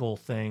cycle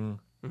thing,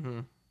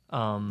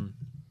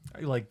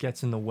 like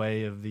gets in the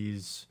way of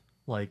these.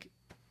 Like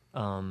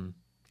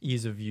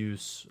ease of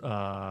use,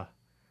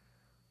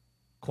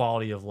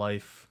 quality of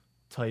life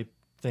type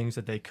things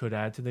that they could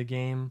add to the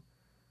game.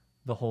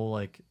 The whole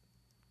like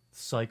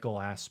cycle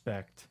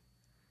aspect,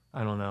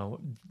 I don't know,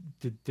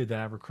 did that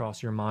ever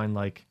cross your mind,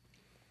 like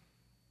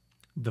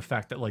the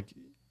fact that like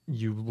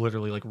you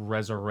literally like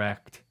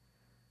resurrect,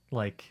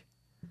 like,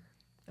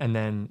 and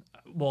then,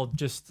 well,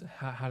 just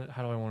how do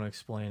I want to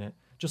explain it,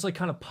 just like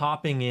kind of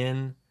popping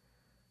in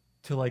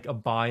to like a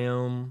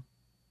biome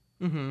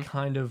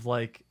kind of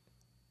like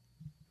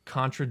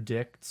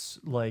contradicts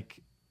like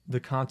the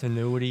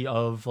continuity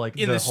of like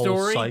in the whole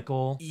story?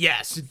 Cycle.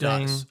 Yes, it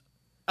does.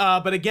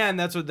 But again,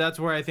 that's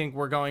where I think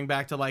we're going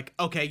back to like,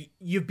 okay,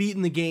 you've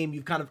beaten the game,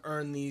 you've kind of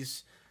earned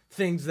these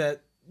things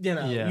that, you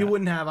know, you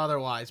wouldn't have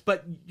otherwise.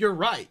 But you're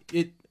right.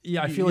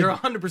 I feel you're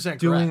like 100%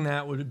 correct. Doing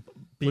that would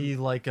be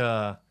like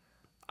a,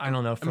 I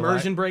don't know,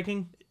 immersion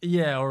breaking.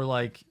 Yeah, or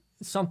like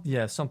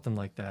something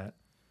like that.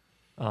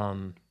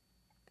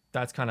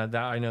 That's kind of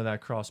that. I know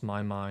that crossed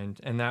my mind,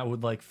 and that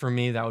would like for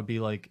me that would be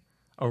like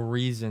a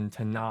reason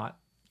to not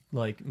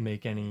like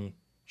make any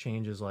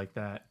changes like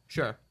that.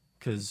 Sure,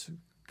 because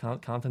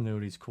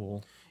continuity is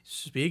cool.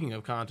 Speaking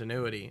of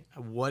continuity,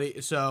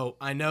 so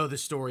I know the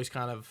story's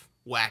kind of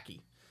wacky,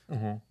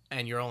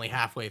 and you're only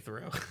halfway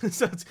through,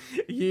 so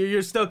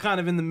you're still kind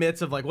of in the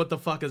midst of like what the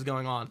fuck is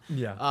going on.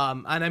 Yeah.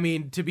 And I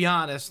mean, to be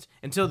honest,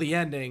 until the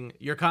ending,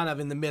 you're kind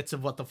of in the midst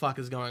of what the fuck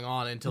is going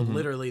on until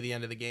literally the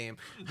end of the game.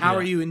 How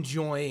are you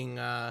enjoying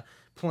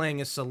playing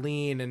as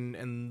Celine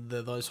and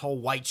this whole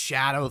White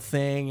Shadow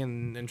thing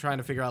and trying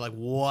to figure out like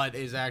what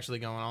is actually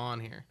going on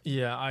here?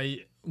 Yeah, I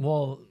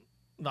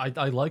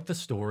like the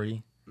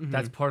story.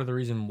 That's part of the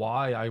reason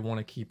why I want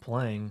to keep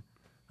playing.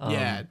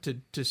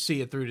 To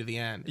see it through to the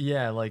end.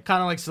 Yeah, like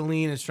kind of like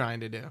Celine is trying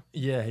to do.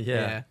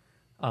 Yeah.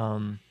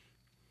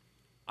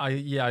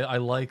 I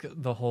like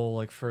the whole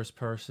like first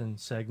person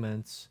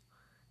segments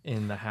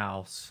in the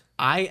house.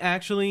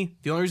 The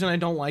only reason I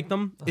don't like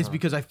them is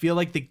because I feel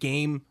like the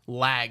game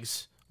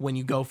lags when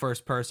you go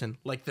first person.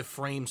 Like the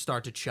frames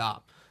start to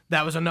chop.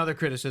 That was another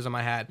criticism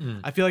I had.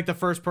 I feel like the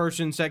first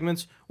person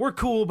segments were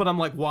cool, but I'm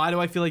like, why do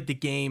I feel like the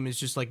game is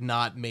just like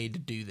not made to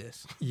do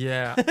this?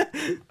 Yeah.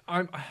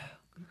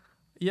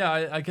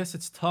 I guess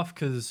it's tough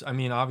because, I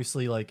mean,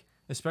 obviously, like,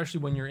 especially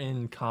when you're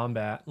in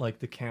combat, like,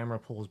 the camera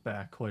pulls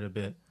back quite a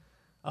bit.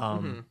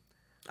 Oh,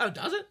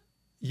 does it?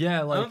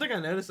 Yeah, like... I don't think I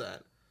noticed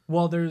that.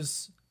 Well,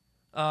 there's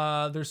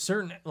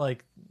certain,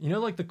 like, you know,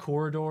 like, the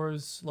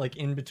corridors, like,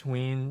 in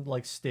between,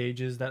 like,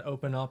 stages that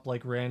open up,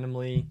 like,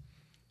 randomly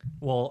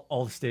well,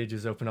 all the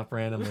stages open up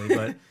randomly,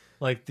 but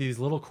like these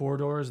little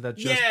corridors that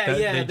just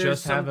they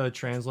just have a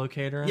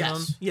translocator in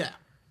them. Yeah.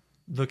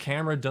 The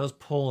camera does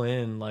pull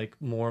in like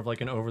more of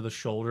like an over the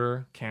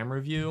shoulder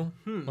camera view,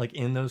 like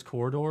in those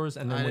corridors,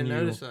 and then I when didn't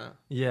you notice that.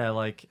 yeah,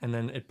 like, and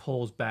then it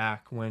pulls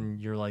back when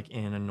you're like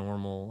in a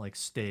normal like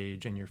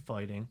stage and you're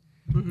fighting.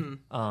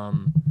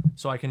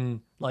 So I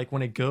can like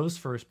when it goes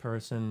first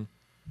person,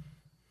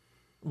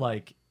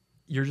 like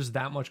you're just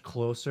that much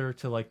closer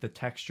to like the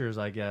textures,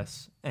 I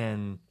guess,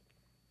 and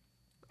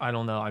I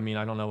don't know. I mean,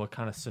 I don't know what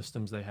kind of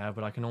systems they have,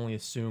 but I can only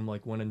assume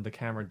like when the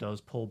camera does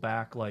pull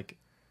back, like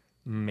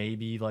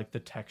maybe like the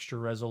texture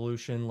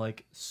resolution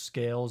like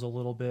scales a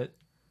little bit,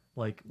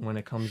 like when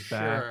it comes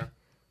back.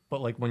 But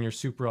like when you're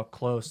super up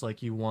close,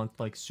 like you want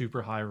like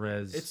super high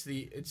res.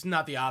 It's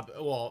not the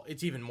well,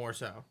 it's even more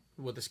so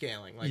with the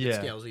scaling. Like it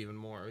scales even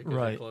more because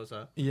you're close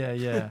up.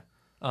 Yeah.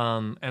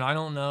 And I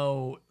don't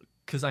know,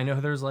 because I know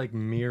there's like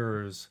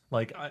mirrors.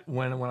 Like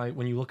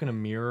when you look in a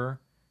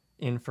mirror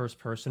in first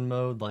person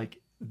mode, like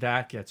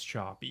that gets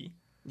choppy.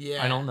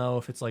 Yeah. I don't know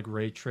if it's like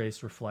ray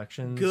trace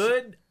reflections.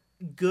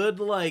 Good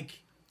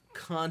like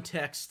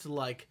context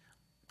like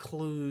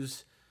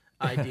clues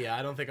idea.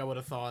 I don't think I would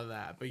have thought of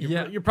that, but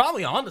you're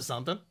probably onto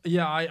something.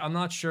 Yeah, I'm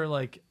not sure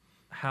like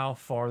how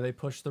far they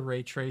push the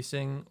ray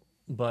tracing,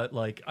 but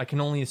like I can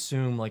only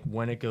assume like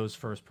when it goes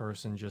first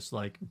person, just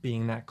like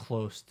being that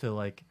close to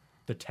like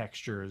the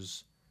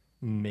textures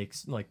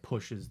makes like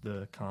pushes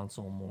the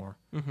console more.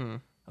 But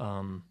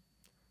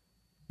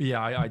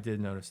yeah, I did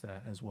notice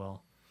that as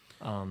well.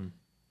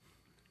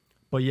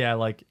 But yeah,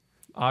 like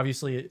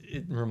obviously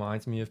it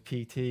reminds me of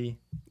PT.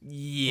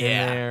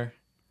 Yeah.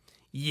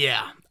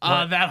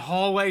 That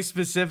hallway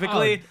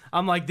specifically,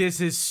 I'm like,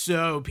 this is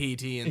so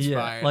PT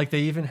inspired. Yeah, like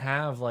they even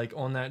have like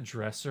on that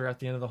dresser at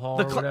the end of the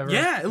hall or whatever.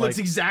 Yeah, it looks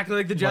exactly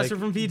like the dresser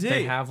from PT.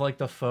 They have like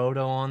the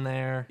photo on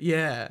there.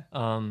 Yeah.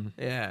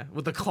 Yeah,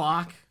 with the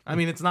clock. I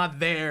mean, it's not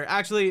there.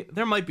 Actually,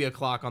 there might be a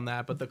clock on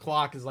that, but the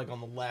clock is like on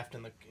the left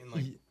in that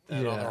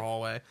other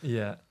hallway.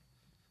 Yeah.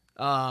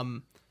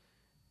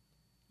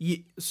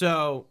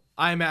 So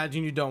I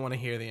imagine you don't want to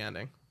hear the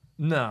ending.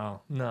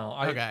 No.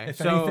 Okay, If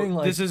so anything,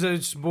 like, this is a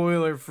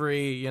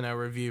spoiler-free,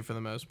 review for the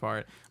most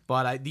part.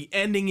 But the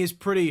ending is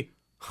pretty,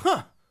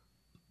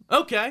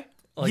 okay,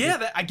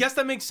 like I guess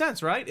that makes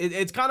sense, right?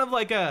 It's kind of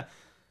like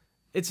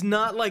it's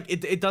not like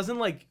it doesn't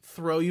like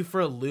throw you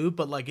for a loop,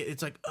 but like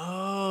it's like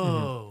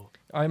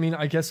I mean,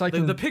 I guess I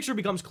can. The picture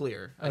becomes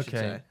clear. I should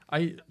say.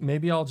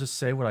 Maybe I'll just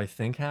say what I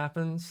think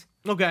happens.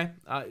 Okay,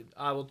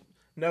 I will.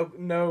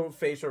 No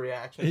facial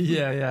reaction.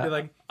 Yeah. Be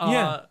like,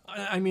 yeah.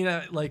 I mean,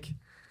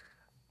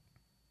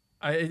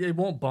 it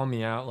won't bum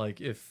me out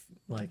like if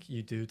like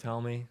you do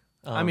tell me.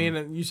 I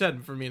mean, you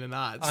said for me to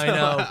not. So I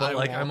know, but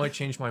like won't. I might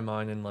change my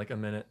mind in like a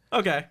minute.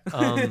 Okay,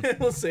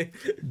 we'll see.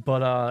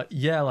 But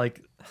yeah,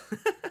 like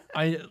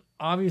I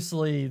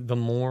obviously the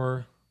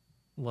more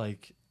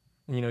like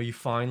you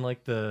find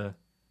like the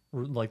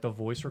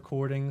voice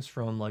recordings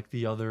from like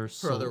the other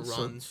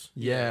runs.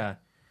 Yeah.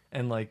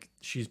 And like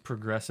she's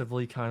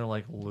progressively kind of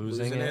like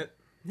losing it.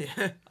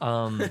 Yeah.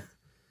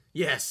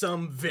 Yeah,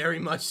 some very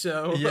much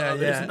so. Yeah,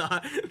 others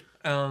not.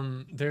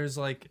 There's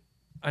like,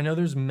 I know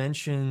there's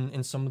mention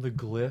in some of the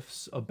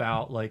glyphs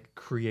about like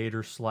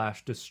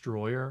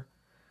creator/destroyer,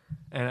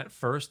 and at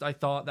first I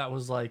thought that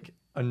was like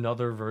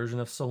another version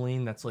of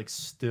Selene that's like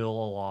still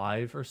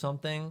alive or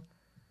something.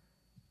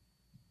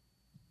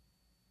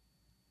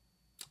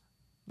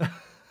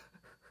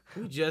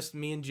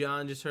 Me and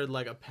John just heard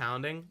like a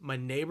pounding. My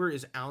neighbor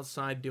is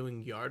outside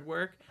doing yard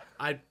work.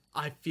 I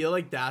feel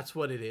like that's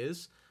what it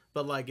is,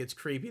 but like it's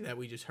creepy that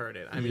we just heard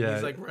it. I mean,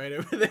 he's like right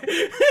over there.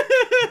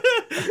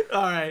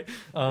 All right,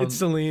 it's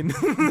Selene.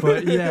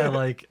 But yeah,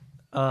 like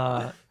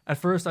at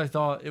first I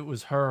thought it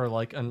was her,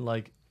 like, and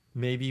like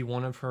maybe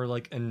one of her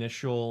like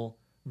initial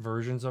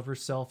versions of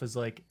herself is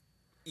like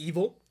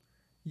evil.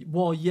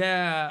 Well,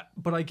 yeah,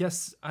 but I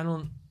guess I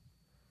don't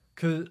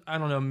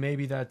know.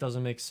 Maybe that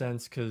doesn't make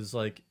sense because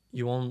like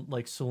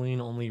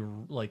Selene only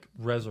like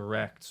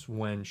resurrects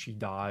when she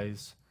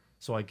dies.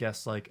 So I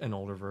guess like an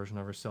older version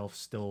of herself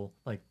still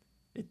like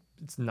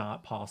it's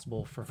not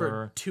possible for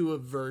her. Two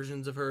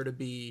versions of her to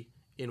be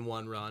in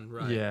one run,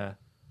 right? Yeah.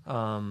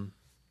 And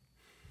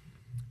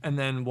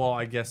then, well,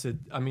 I guess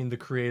the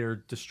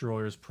creator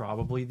destroyer is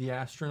probably the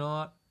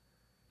astronaut.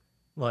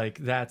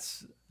 Like I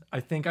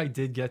think I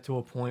did get to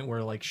a point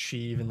where like she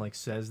even like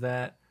says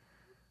that.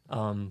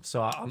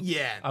 So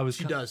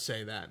she does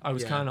say that. I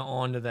was kind of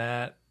on to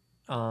that.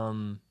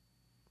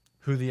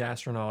 Who the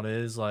astronaut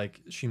is,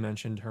 like she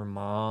mentioned her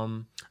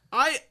mom.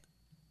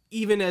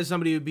 Even as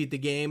somebody who beat the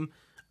game,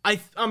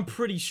 I'm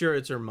pretty sure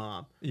it's her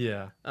mom.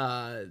 Yeah.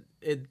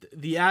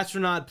 The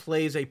astronaut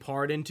plays a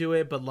part into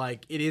it, but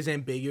like it is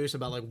ambiguous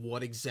about like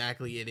what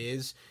exactly it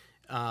is.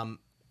 I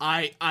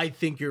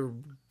think you're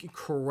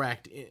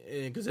correct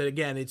because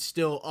again, it's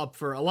still up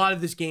for a lot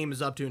of this game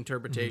is up to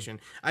interpretation.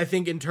 Mm-hmm. I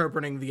think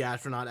interpreting the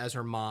astronaut as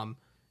her mom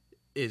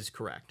is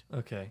correct.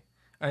 Okay.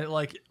 I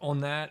like on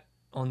that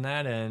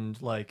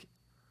end, like,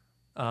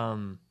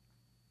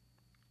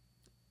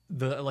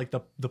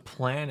 the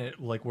planet,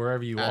 like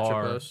wherever you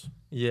Atropos. are.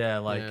 Yeah,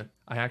 like Yeah.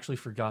 I actually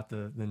forgot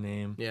the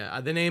name. Yeah,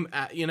 the name.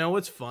 You know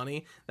what's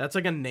funny? That's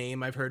like a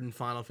name I've heard in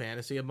Final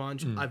Fantasy a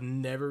bunch. I've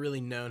never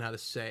really known how to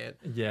say it.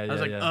 Yeah, I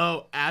was like, yeah.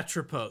 oh,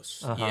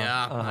 Atropos.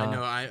 Yeah, I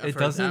know. I've It heard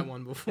doesn't- that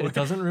one before. It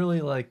doesn't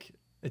really like.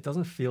 It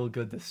doesn't feel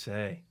good to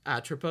say.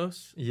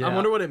 Atropos. Yeah. I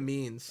wonder what it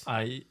means.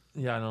 I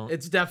don't.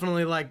 It's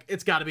definitely like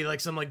it's got to be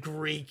like some like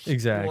Greek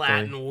Exactly.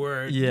 Latin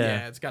word.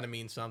 Yeah. It's got to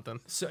mean something.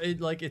 So it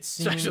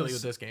seems Especially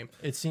with this game.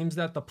 It seems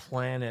that the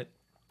planet,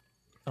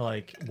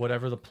 like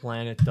whatever the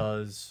planet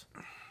does,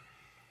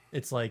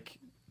 it's like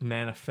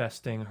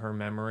manifesting her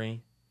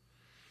memory.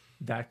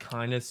 That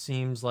kind of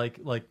seems like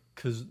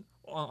because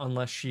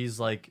unless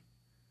she's like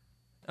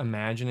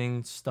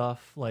imagining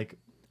stuff, like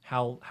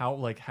how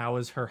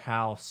is her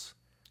house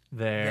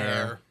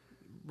there?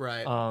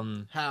 Right.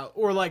 How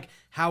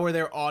how are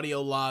their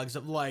audio logs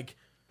of like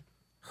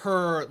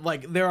her,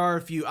 like there are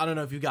a few, I don't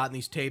know if you've gotten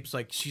these tapes,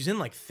 like she's in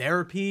like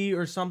therapy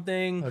or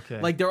something. Okay.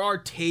 Like there are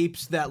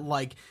tapes that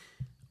like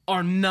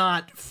are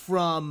not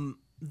from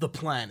the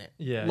planet.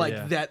 Yeah, Like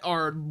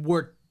yeah.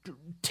 were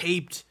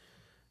taped,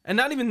 and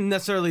not even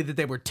necessarily that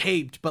they were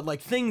taped, but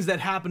like things that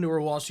happened to her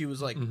while she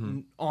was like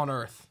on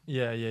Earth.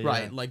 yeah.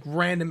 Right. Like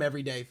random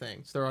everyday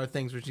things. There are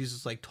things where she's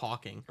just like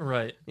talking.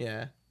 Right.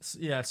 Yeah.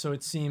 Yeah, so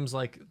it seems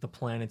like the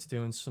planet's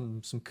doing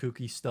some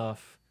kooky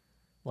stuff,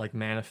 like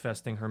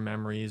manifesting her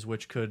memories,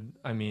 which could,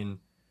 I mean,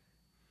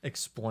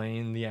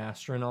 explain the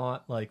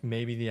astronaut. Like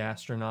maybe the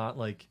astronaut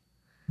like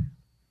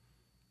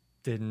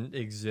didn't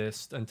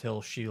exist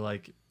until she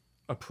like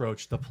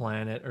approached the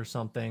planet or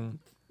something.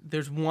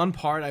 There's one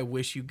part I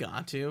wish you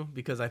got to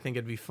because I think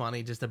it'd be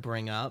funny just to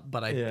bring up,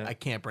 but I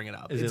can't bring it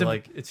up. Is it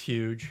like it's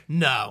huge?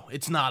 No,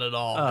 it's not at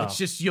all. Oh. It's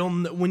just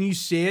when you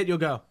see it, you'll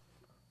go,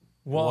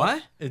 Well,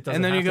 what? It doesn't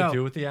And then have you to go,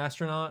 do with the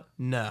astronaut.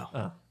 no.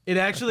 Oh. It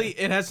actually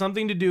it has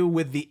something to do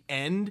with the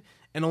end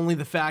and only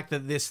the fact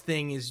that this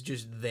thing is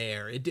just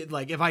there. It did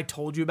like if I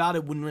told you about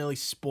it, wouldn't really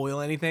spoil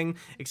anything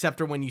except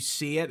for when you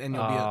see it and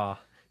you'll be like,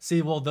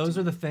 See, well, those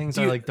are the things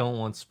I like don't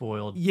want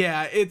spoiled.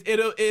 yeah,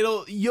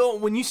 you'll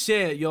when you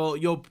say it,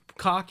 you'll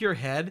cock your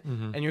head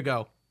and you'll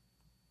go,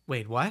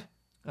 wait, what?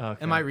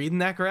 Okay. Am I reading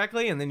that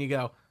correctly? And then you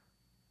go,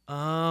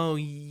 oh,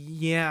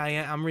 yeah,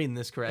 I'm reading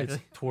this correctly.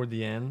 It's toward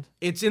the end.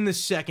 It's in the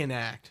second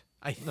act,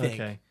 I think.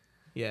 Okay.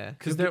 Yeah.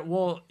 Because there,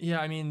 well, yeah,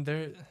 I mean,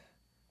 there,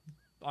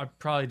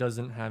 probably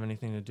doesn't have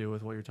anything to do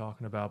with what you're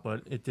talking about,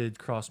 but it did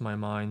cross my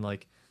mind.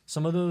 Like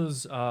some of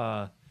those,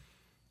 I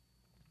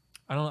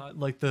don't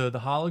like the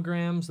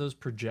holograms, those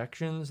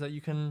projections that you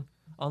can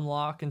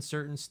unlock in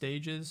certain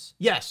stages.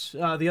 Yes,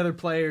 the other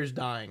player's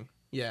dying.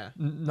 Yeah.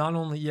 Not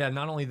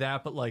only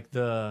that, but like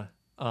the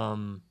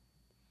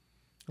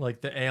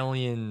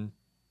alien,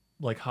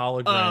 like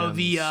holograms. Oh,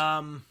 the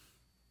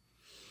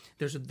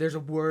there's a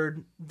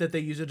word that they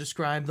use to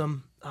describe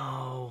them.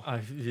 Oh.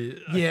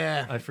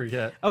 Yeah. I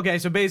forget. Okay,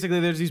 so basically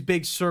there's these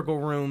big circle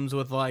rooms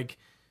with like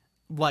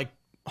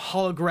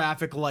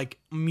holographic like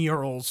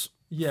murals.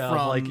 Yeah,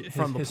 from, like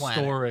from the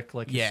historic,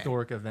 planet.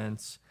 historic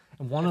events.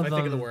 And one If of I them,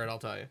 think of the word, I'll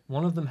tell you.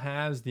 one of them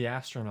has the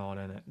astronaut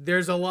in it.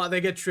 There's a lot. They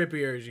get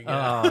trippier as you go.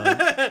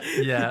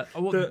 Yeah,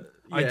 well,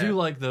 I yeah. do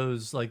like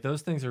those. Like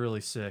those things are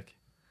really sick.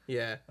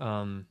 Yeah.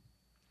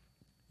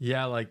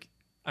 Yeah, like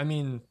I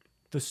mean,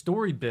 the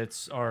story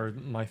bits are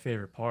my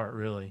favorite part,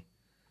 really.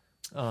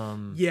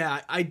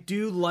 Yeah, I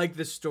do like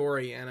the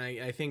story, and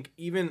I think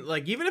even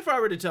if I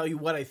were to tell you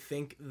what I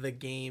think the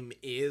game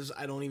is,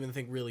 I don't even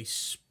think really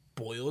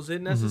spoils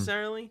it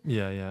necessarily.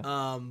 Yeah.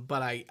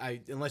 But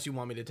I unless you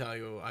want me to tell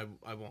you,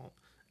 I won't.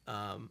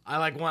 I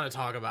like want to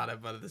talk about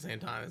it, but at the same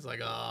time, it's like,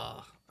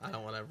 oh, I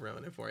don't want to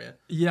ruin it for you.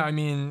 Yeah, I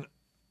mean,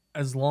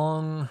 as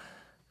long,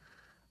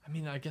 I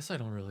mean, I guess I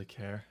don't really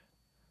care.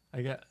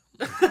 I get.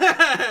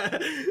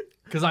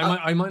 Because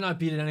I might not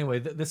beat it anyway.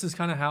 This is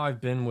kind of how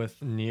I've been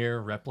with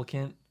Nier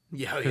Replicant.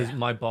 Yeah, Because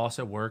my boss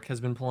at work has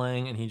been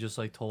playing, and he just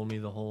like told me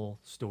the whole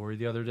story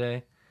the other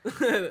day.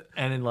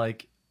 And it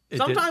like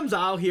Sometimes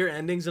I'll hear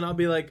endings and I'll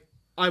be like,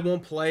 I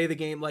won't play the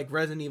game like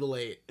Resident Evil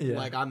 8. Yeah.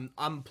 Like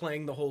I'm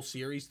playing the whole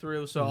series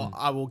through, so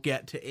I will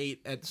get to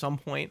 8 at some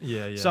point.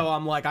 Yeah. So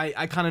I'm like,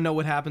 I kind of know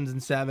what happens in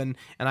 7,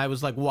 and I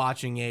was like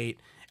watching 8.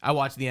 I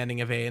watched the ending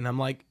of 8, and I'm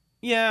like,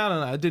 yeah, I don't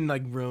know. It didn't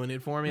like ruin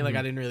it for me. Like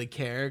I didn't really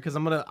care because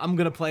I'm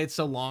gonna play it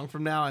so long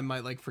from now, I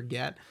might like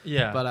forget.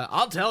 Yeah. But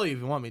I'll tell you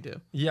if you want me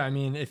to. Yeah, I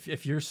mean,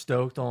 if you're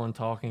stoked on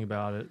talking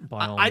about it,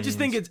 by all I means. just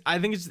think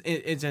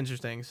it's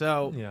interesting.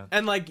 So Yeah.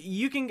 and like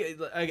you can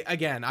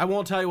again, I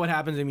won't tell you what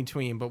happens in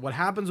between, but what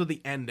happens with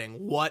the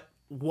ending, what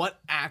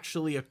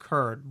actually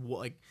occurred,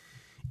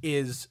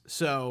 is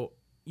so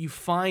you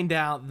find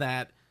out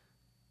that,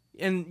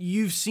 and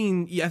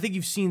I think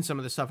you've seen some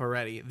of this stuff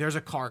already. There's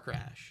a car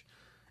crash,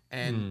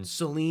 and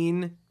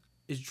Celine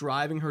is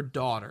driving her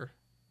daughter.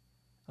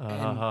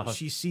 And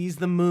she sees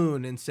the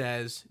moon and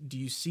says, "Do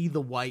you see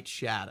the white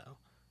shadow?"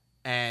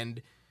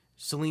 And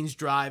Celine's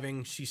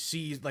driving. She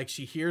sees, like,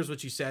 she hears what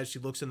she says. She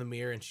looks in the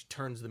mirror and she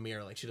turns the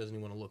mirror like she doesn't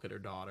even want to look at her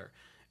daughter.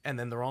 and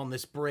then they're on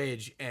this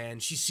bridge,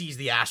 and she sees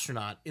the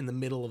astronaut in the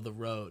middle of the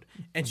road,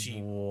 and she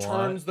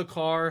turns the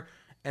car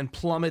and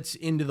plummets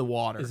into the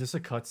water. Is this a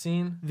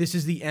cutscene? This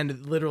is the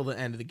end, literal the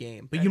end of the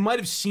game. But you might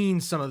have seen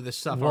some of this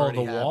stuff already.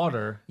 Well, the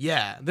water.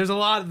 Yeah, there's a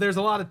lot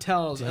of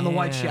tells and the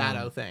white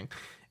shadow thing.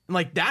 And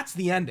like that's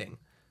the ending.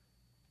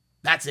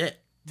 That's it.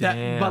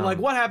 But like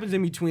what happens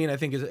in between, I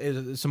think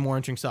is some more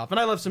interesting stuff. And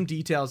I left some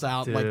details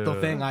out, like the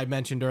thing I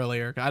mentioned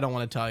earlier. I don't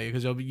want to tell you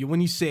because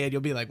when you say it,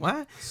 you'll be like,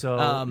 "What?"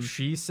 So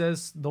she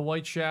says the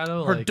white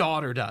shadow. Her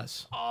daughter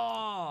does.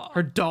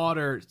 Her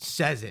daughter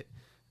says it.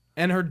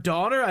 And her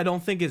daughter, I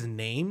don't think is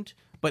named,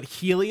 but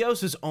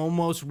Helios is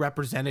almost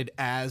represented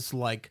as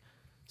like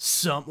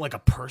a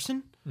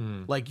person.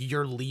 Like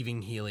you're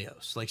leaving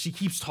Helios. Like she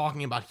keeps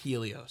talking about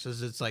Helios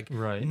as it's like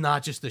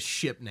not just the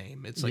ship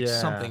name. It's like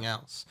something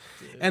else.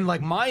 And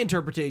like my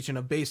interpretation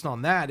of based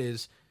on that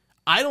is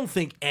I don't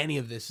think any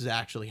of this is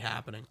actually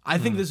happening. I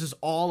think this is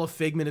all a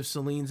figment of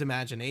Celine's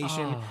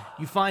imagination.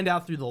 You find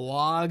out through the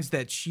logs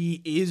that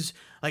she is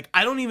like,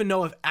 I don't even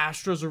know if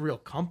Astra's a real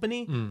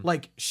company.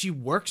 Like she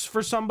works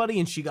for somebody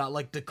and she got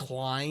like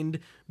declined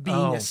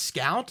being a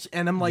scout.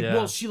 And I'm like,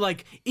 well, she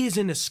like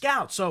isn't a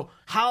scout. So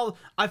how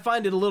I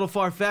find it a little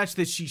far fetched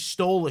that she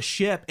stole a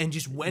ship and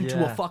just went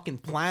to a fucking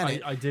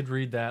planet. I did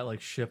read that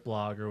like ship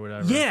log or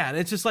whatever. Yeah. And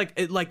it's just like,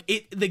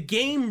 the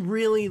game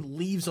really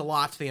leaves a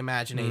lot to the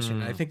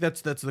imagination. I think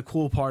that's the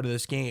cool part of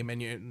this game.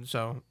 And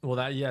well,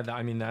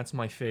 I mean, that's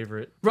my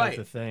favorite type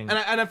of thing.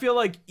 And I feel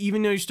like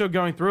even though you're still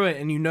going through it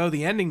and you know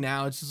the ending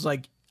now, it's just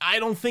like I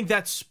don't think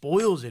that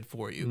spoils it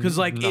for you because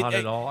like not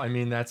at all. I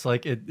mean, that's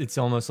like it's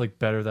almost like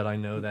better that I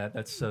know that.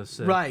 That's so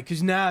sick. Right,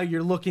 because now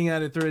you're looking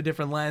at it through a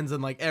different lens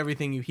and like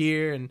everything you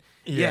hear and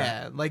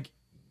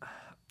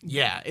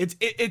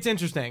it's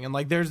interesting and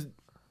like there's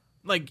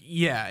like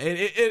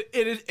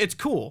it's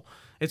cool.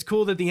 It's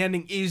cool that the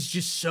ending is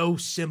just so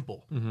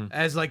simple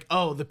as like,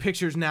 oh, the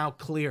picture's now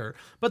clear.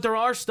 But there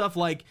are stuff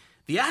like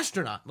the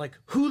astronaut. Like,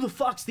 who the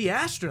fuck's the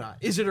astronaut?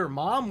 Is it her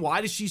mom?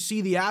 Why does she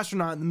see the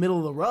astronaut in the middle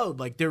of the road?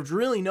 Like, there's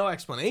really no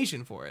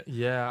explanation for it.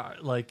 Yeah,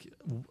 like,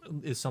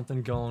 is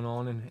something going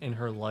on in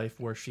her life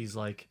where she's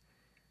like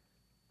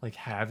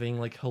having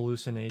like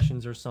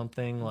hallucinations or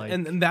something? Like,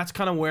 and that's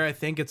kind of where I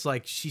think it's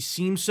like she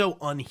seems so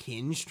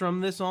unhinged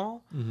from this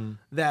all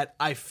that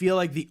I feel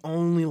like the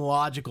only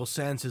logical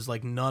sense is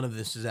like none of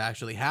this is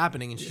actually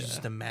happening and she's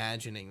just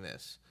imagining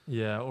this.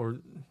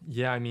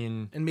 I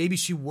mean, and maybe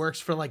she works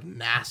for like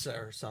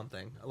NASA or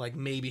something. Like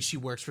maybe she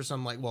works for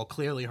some like, well,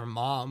 clearly her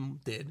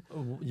mom did.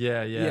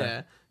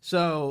 Yeah.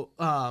 So,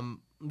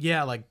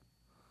 like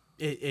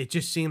it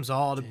just seems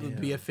all to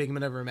be a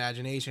figment of her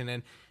imagination.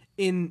 And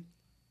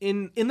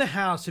in the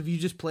house, have you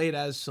just played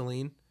as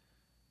Celine?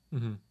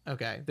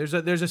 Okay. There's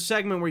a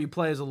segment where you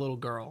play as a little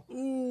girl,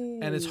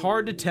 and it's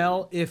hard to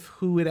tell if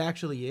who it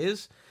actually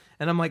is.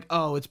 And I'm like,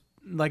 oh, it's.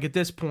 Like at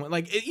this point,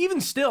 like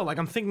even still, like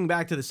I'm thinking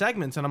back to the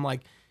segments and I'm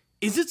like,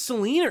 is it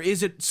Celine or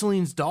is it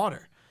Celine's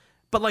daughter?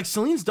 But like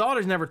Celine's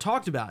daughter's never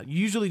talked about. You're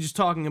usually just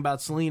talking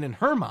about Celine and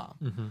her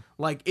mom.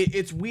 Like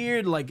it's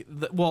weird. Like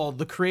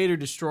the creator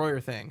destroyer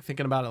thing.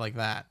 Thinking about it like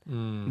that.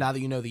 Now that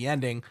you know the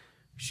ending,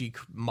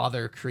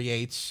 mother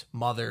creates,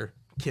 mother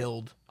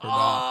killed her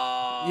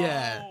daughter.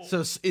 Yeah. So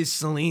is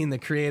Celine the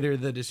creator,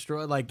 the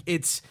destroyer? Like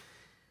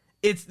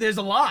there's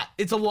a lot.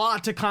 It's a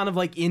lot to kind of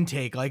like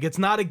intake. Like it's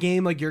not a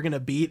game like you're gonna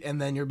beat and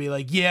then you'll be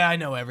like, yeah, I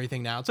know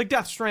everything now. It's like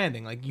Death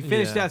Stranding. Like you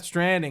finish Death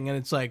Stranding and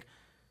it's like,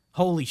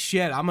 holy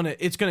shit,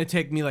 it's gonna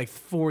take me like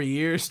 4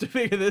 years to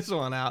figure this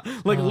one out.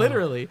 Like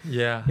literally.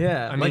 Yeah.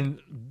 Yeah. I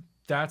mean,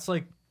 that's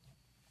like,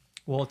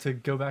 well, to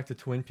go back to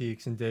Twin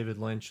Peaks and David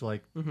Lynch,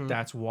 like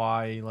that's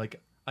why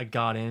like I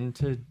got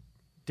into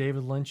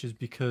David Lynch is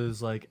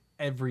because like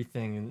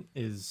everything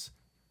is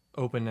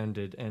open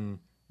ended and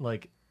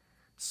like.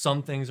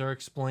 Some things are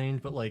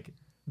explained, but like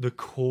the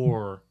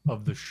core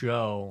of the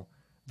show,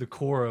 the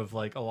core of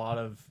like a lot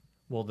of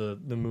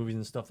the movies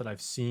and stuff that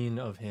I've seen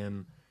of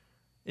him,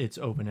 it's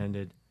open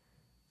ended,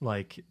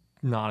 like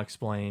not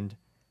explained,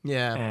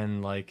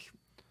 and like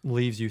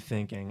leaves you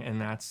thinking, and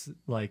that's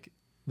like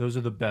those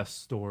are the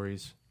best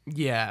stories.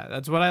 Yeah,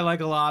 that's what I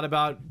like a lot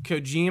about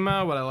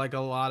Kojima. What I like a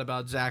lot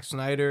about Zack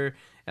Snyder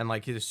and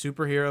like his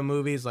superhero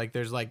movies. Like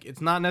there's like it's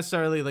not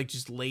necessarily like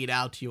just laid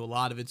out to you. A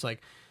lot of it's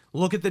like.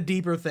 Look at the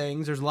deeper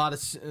things. There's a lot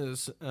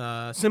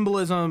of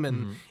symbolism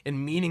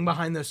and meaning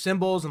behind those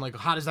symbols, and like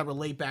how does that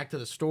relate back to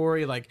the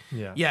story? Like,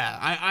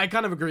 I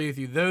kind of agree with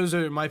you. Those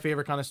are my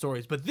favorite kind of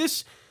stories. But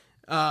this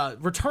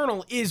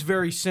Returnal is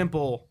very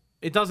simple.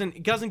 It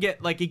doesn't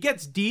get like it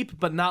gets deep,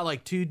 but not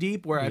like too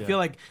deep. Where I feel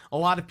like a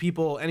lot of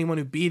people, anyone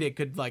who beat it,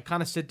 could like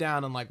kind of sit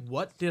down and like,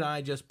 what did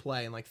I just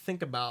play, and like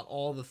think about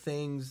all the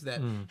things that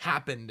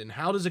happened and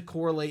how does it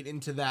correlate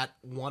into that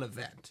one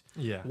event?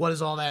 Yeah, what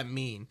does all that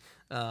mean?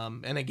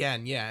 And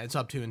again, it's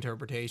up to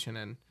interpretation,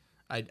 and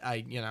I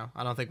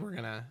don't think we're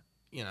gonna,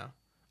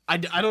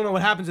 I don't know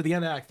what happens at the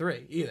end of Act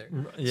 3 either.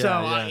 Yeah, so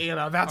yeah. you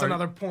know, that's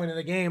another point in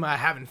the game I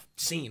haven't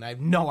seen. I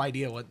have no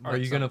idea what. Are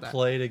you gonna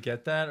play to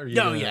get that? Or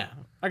yeah.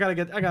 I gotta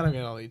get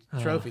all these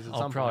trophies. At I'll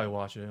some probably point.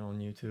 watch it on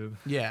YouTube.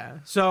 Yeah.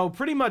 So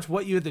pretty much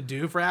what you have to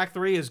do for Act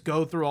 3 is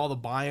go through all the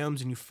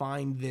biomes and you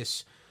find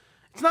this.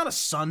 It's not a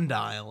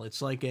sundial.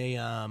 It's like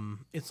a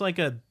It's like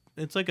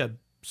a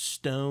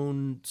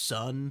stone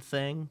sun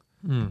thing.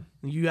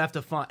 You have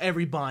to find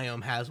every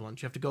biome has one.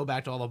 So you have to go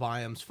back to all the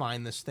biomes,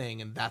 find this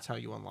thing, and that's how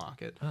you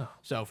unlock it. Oh.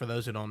 So for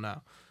those who don't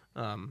know,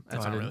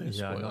 that's not really a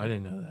spoiler. I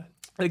didn't know that.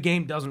 The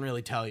game doesn't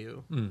really tell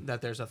you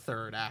that there's a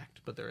third act,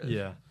 but there is.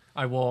 Yeah.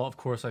 Of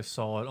course I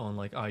saw it on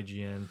like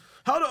IGN.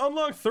 How to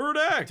unlock third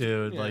act,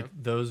 Dude, like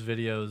those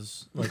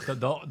videos, like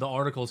the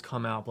articles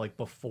come out like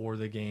before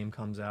the game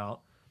comes out.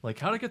 Like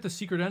how to get the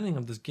secret ending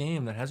of this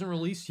game that hasn't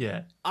released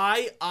yet.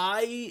 I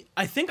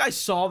think I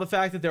saw the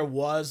fact that there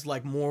was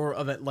like more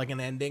of it, like an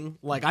ending.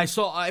 Like I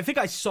think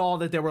I saw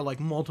that there were like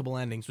multiple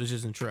endings, which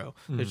isn't true.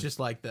 It's just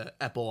like the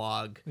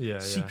epilogue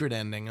secret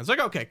ending. It's like,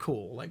 okay,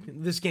 cool. Like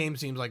this game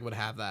seems like it would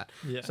have that.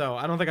 Yeah. So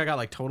I don't think I got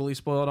like totally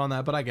spoiled on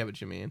that, but I get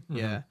what you mean.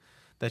 Yeah.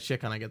 That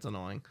shit kind of gets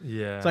annoying.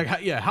 Yeah. It's like,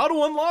 how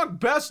to unlock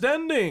best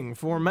ending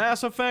for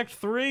Mass Effect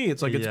 3.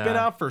 It's like, it's been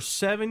out for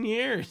 7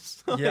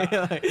 years.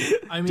 Yeah.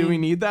 I mean, do we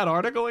need that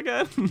article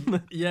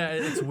again? Yeah,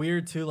 it's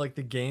weird too. Like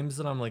the games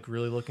that I'm like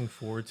really looking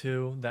forward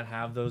to that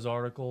have those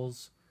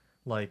articles,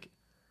 like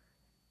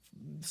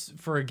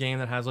for a game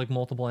that has like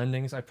multiple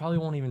endings, I probably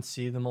won't even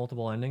see the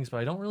multiple endings, but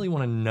I don't really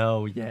want to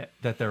know yet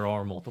that there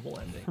are multiple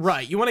endings.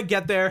 Right. You want to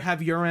get there,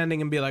 have your ending,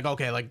 and be like,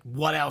 okay, like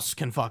what else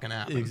can fucking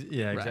happen?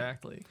 Yeah,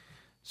 exactly.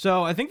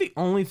 So I think the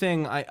only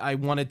thing I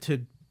wanted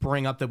to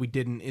bring up that we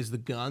didn't is the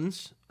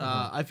guns.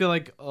 I feel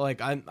like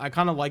I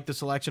kind of like the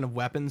selection of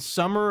weapons.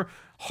 Some are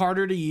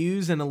harder to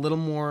use and a little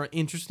more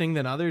interesting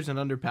than others and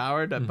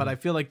underpowered, but I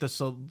feel like the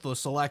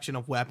selection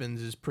of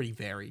weapons is pretty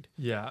varied.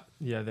 Yeah,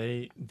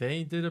 they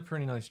did a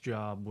pretty nice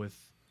job with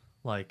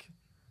like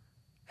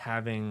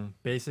having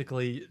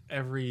basically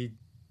every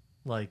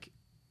like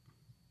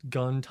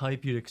gun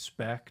type you'd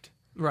expect.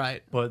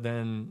 Right. But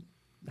then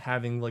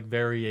having like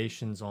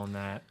variations on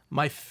that.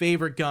 My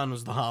favorite gun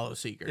was the Hollow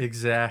Seeker.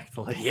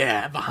 Exactly.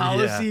 Yeah, the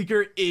Hollow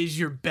Seeker is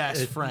your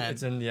best friend.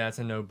 It's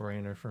a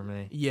no-brainer for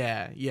me.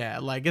 Yeah.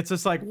 Like it's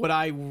just like, would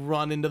I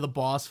run into the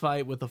boss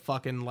fight with the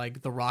fucking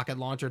like the rocket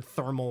launcher,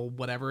 thermal,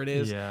 whatever it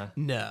is? Yeah.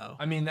 No.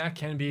 I mean, that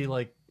can be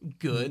like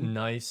good,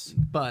 nice,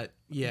 but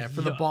yeah,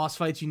 for the boss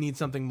fights, you need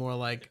something more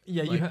like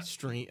not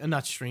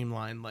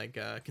streamlined, like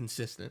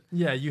consistent.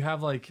 Yeah, you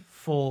have like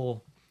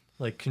full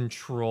like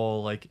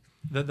control, like.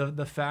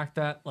 The fact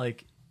that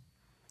like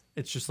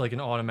it's just like an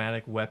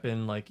automatic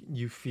weapon, like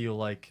you feel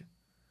like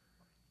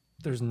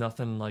there's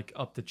nothing like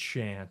up to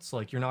chance.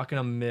 Like you're not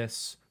gonna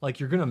miss. Like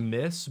you're gonna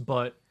miss,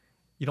 but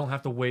you don't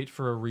have to wait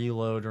for a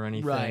reload or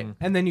anything. Right.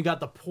 And then you got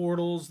the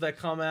portals that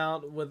come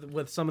out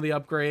with some of the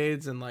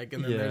upgrades, and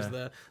then there's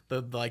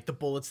the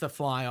bullets that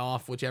fly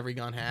off, which every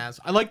gun has.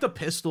 I like the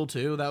pistol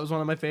too. That was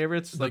one of my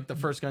favorites. Like the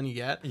first gun you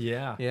get.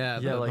 Yeah.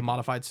 The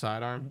modified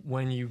sidearm.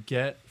 When you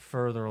get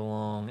further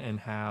along and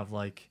have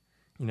like,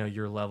 you know,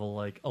 you're level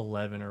like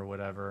 11 or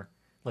whatever,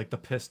 like the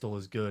pistol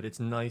is good. It's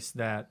nice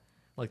that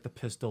like the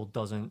pistol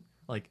doesn't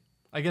like,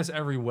 I guess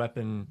every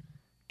weapon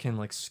can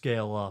like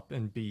scale up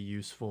and be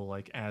useful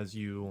like as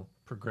you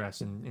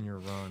progress in your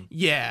run.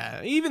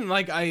 Yeah, even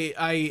like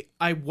I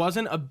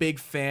wasn't a big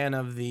fan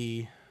of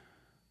the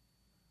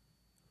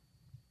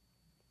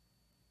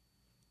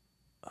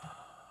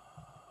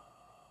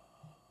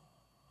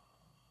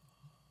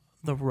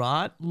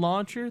rot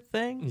launcher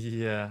thing.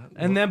 Yeah.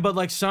 And then, but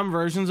like some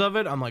versions of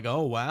it, I'm like,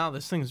 oh wow,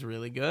 this thing's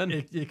really good.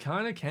 It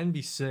kind of can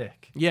be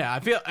sick. Yeah,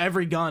 I feel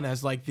every gun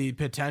has like the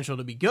potential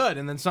to be good,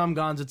 and then some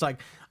guns, it's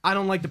like, I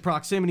don't like the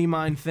proximity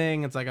mine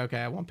thing. It's like, okay,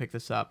 I won't pick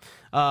this up.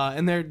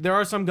 And there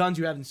are some guns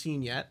you haven't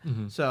seen yet.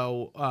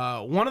 So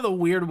one of the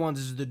weird ones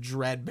is the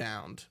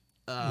Dreadbound.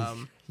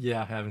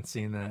 Yeah, I haven't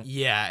seen that.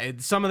 Yeah,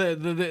 some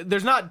of the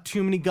there's not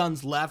too many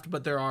guns left,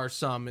 but there are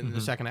some in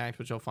the second act,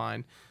 which you'll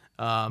find.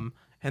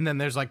 And then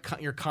there's like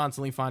you're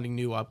constantly finding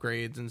new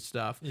upgrades and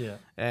stuff. Yeah.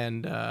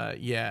 And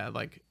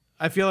like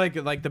I feel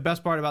like the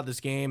best part about this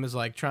game is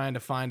like trying to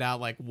find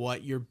out like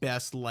what your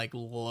best like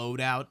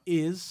loadout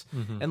is,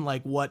 and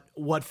like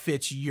what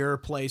fits your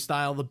play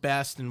style the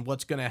best, and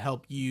what's gonna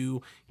help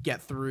you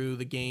get through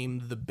the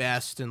game the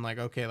best, and like,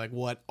 okay, like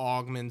what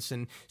augments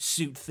and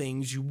suit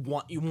things you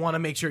want to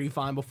make sure you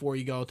find before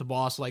you go to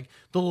boss. Like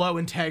the low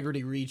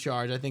integrity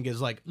recharge I think is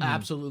like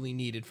absolutely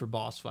needed for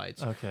boss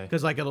fights. Okay.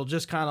 Because like it'll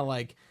just kind of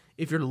like,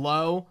 if you're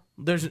low,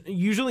 there's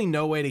usually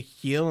no way to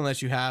heal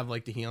unless you have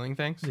like the healing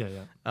things.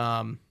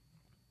 Yeah.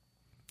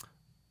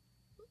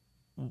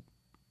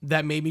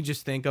 That made me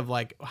just think of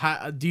like,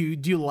 how do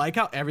you like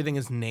how everything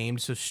is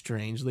named so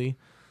strangely?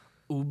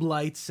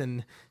 Ooblites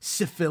and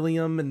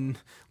syphilium and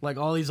like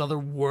all these other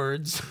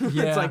words.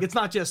 Yeah. It's like, it's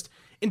not just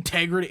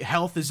integrity.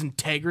 Health is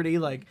integrity.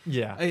 Like,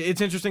 yeah, it's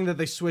interesting that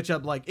they switch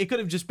up. Like, it could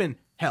have just been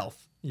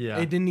health. Yeah.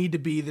 It didn't need to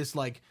be this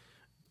like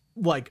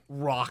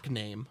rock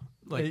name.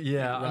 Like,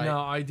 yeah, right. no,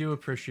 I do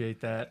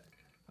appreciate that.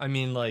 I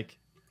mean, like,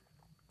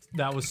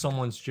 that was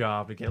someone's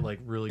job to get like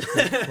really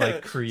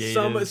like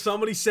creative.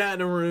 Somebody sat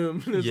in a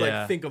room and was Yeah.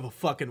 like, think of a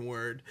fucking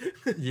word.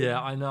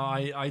 Yeah, I know.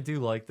 I do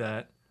like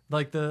that.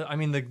 Like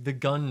the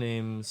gun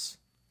names,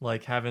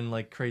 like having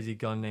like crazy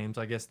gun names.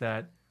 I guess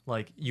that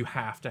like you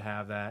have to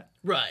have that.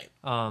 Right.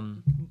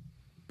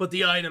 But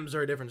the items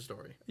are a different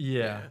story.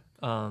 Yeah.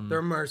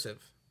 They're immersive.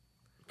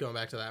 Going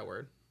back to that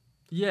word.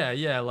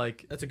 Yeah.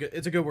 Like It's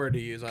a good word to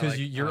use. because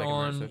you're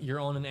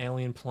on an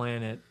alien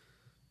planet,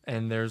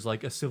 and there's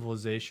like a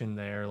civilization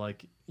there.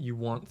 Like you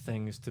want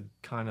things to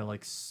kind of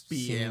like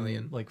Be seem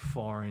alien. like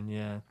foreign.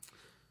 Yeah.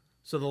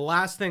 So the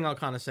last thing I'll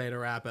kind of say to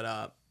wrap it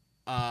up,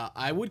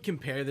 I would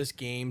compare this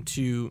game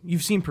to,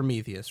 you've seen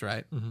Prometheus,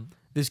 right? Mm-hmm.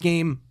 This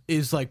game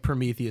is like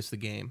Prometheus the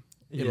game,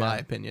 in my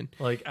opinion.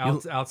 Like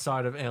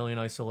outside of Alien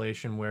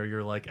Isolation, where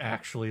you're like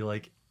actually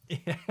like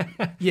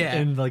Yeah.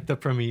 in like the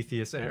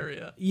Prometheus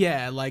area.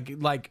 Yeah,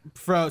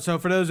 so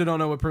for those who don't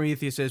know what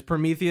Prometheus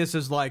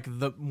is like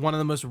one of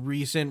the most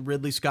recent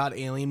Ridley Scott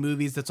alien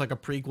movies that's like a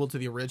prequel to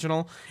the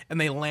original,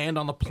 and they land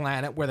on the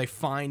planet where they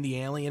find the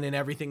alien and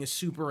everything is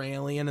super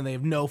alien and they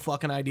have no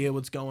fucking idea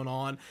what's going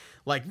on.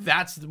 Like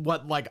that's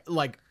what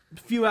like a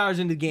few hours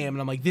into the game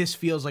and I'm like, this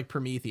feels like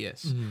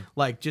Prometheus. Mm-hmm.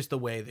 Like just the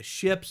way the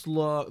ship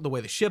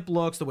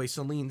looks, the way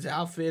Celine's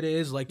outfit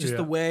is, like just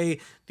the way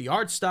the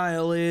art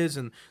style is,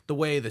 and the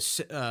way the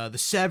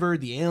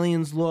Severed, the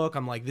aliens look.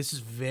 I'm like, this is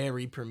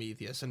very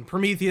Prometheus. And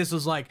Prometheus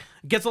is like,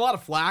 gets a lot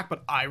of flack,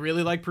 but I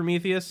really like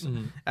Prometheus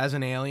as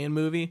an alien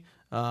movie,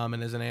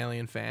 and as an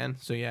alien fan.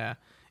 So yeah.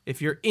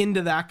 If you're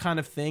into that kind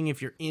of thing,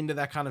 if you're into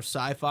that kind of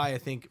sci-fi, I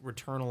think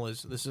Returnal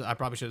is. I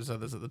probably should have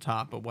said this at the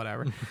top, but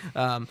whatever.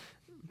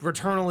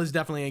 Returnal is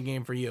definitely a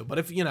game for you. But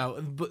if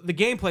the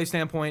gameplay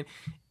standpoint,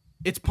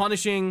 it's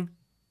punishing.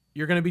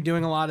 You're going to be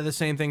doing a lot of the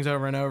same things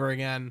over and over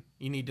again.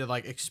 You need to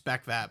like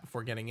expect that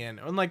before getting in.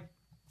 And like,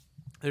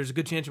 there's a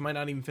good chance you might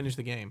not even finish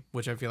the game,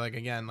 which I feel like,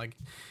 again, like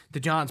to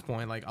John's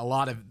point, like a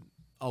lot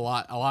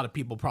of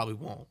people probably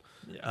won't.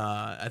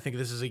 Yeah. I think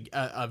this is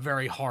a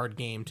very hard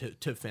game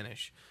to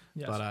finish.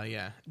 Yes. But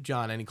yeah,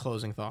 John, any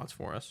closing thoughts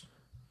for us?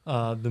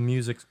 The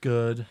music's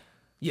good.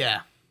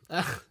 Yeah.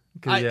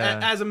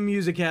 As a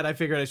music head, I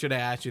figured I should have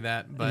asked you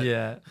that, but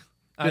yeah,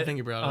 good thing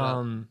you brought it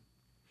up.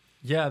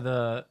 Yeah,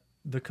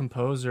 the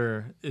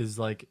composer is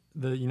like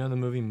the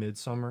movie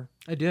Midsummer.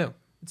 I do.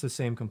 It's the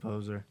same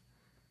composer.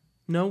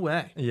 No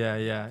way.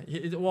 Yeah.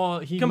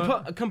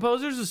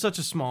 Composers is such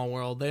a small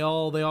world. They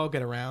all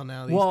get around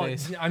now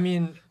these days. I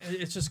mean,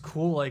 it's just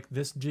cool. Like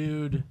this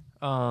dude,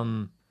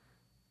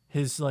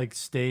 his like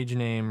stage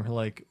name,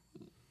 like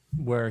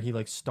where he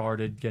like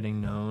started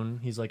getting known.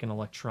 He's like an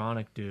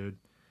electronic dude.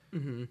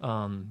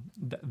 Mm-hmm.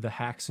 The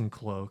Haxon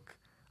Cloak.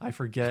 I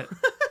forget.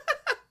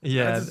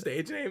 Yeah, that's a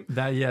stage name.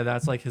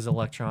 That's like his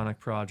electronic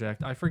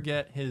project. I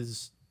forget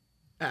his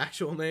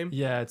actual name.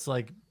 Yeah, it's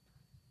like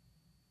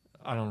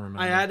I don't remember.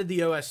 I added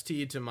the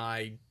OST to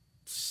my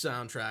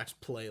soundtracks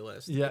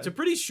playlist. Yeah, it's a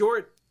pretty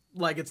short.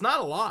 Like it's not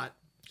a lot.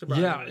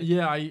 Yeah.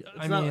 I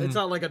mean, it's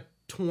not like a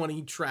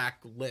 20-track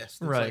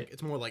list. It's right. Like,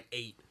 it's more like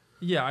 8.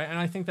 Yeah, and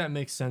I think that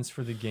makes sense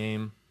for the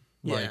game.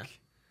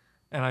 Like,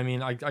 and I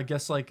mean, I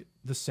guess like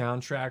the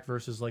soundtrack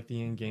versus like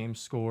the in-game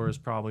score is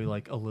probably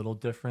like a little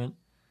different.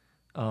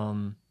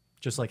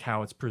 Just like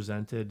how it's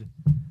presented.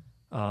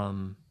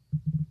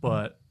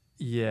 But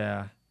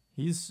yeah,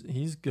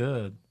 he's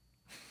good.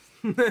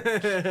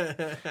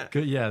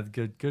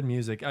 Good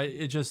music.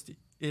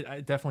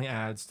 It definitely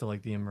adds to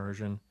like the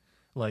immersion.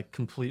 Like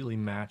completely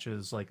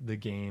matches like the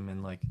game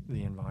and like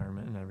the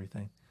environment and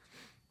everything.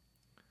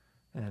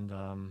 And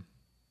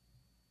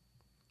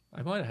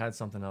I might have had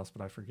something else,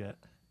 but I forget.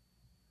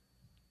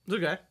 It's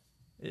okay.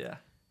 Yeah.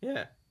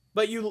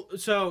 But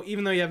so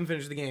even though you haven't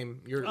finished the game,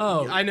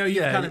 I know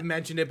you've kind of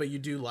mentioned it, but you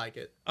do like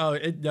it.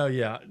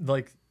 Yeah.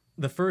 Like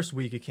the first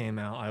week it came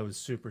out, I was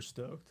super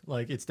stoked.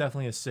 Like it's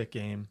definitely a sick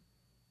game.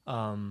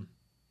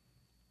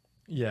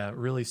 Yeah,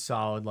 really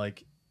solid.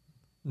 Like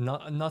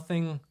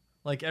nothing.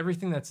 Like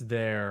everything that's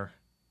there,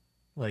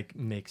 like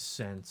makes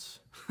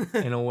sense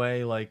in a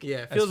way. Like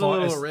it feels a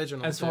little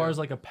original. As far as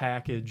like a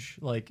package,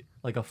 like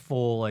a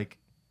full like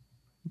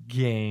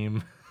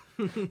game.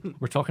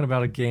 We're talking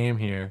about a game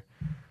here.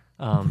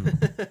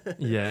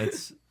 Yeah,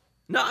 it's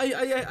no.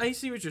 I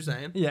see what you're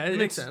saying. Yeah, it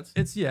makes sense.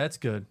 It's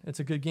good. It's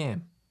a good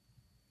game.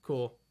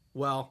 Cool.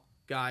 Well,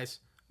 guys,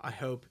 I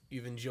hope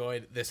you've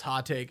enjoyed this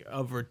hot take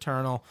of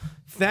Returnal.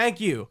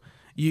 Thank you.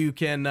 You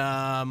can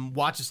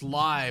watch us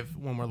live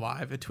when we're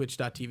live at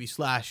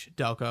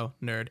twitch.tv/Delco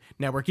Nerd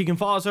Network. You can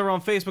follow us over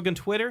on Facebook and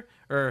Twitter,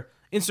 or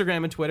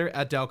Instagram and Twitter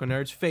at Delco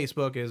Nerds.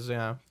 Facebook is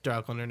Delco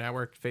Nerd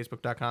Network,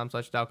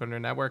 facebook.com/Delco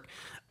Nerd Network.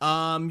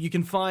 You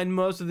can find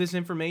most of this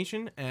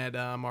information at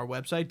our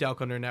website,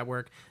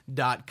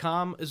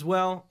 DelcoNerdNetwork.com, as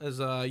well as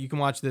you can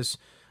watch this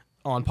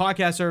on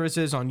podcast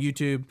services, on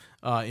YouTube,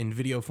 in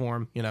video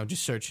form.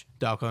 Just search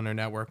Delco Nerd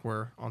Network.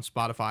 We're on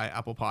Spotify,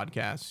 Apple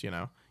Podcasts,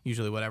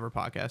 usually whatever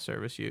podcast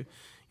service you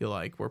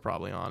like, we're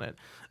probably on it.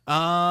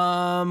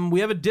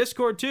 We have a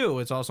Discord too.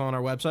 It's also on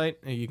our website.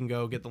 You can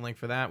go get the link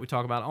for that. We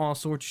talk about all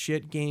sorts of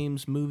shit,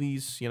 games,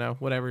 movies,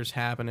 whatever's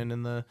happening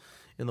in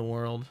in the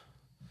world.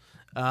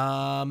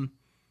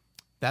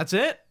 That's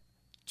it.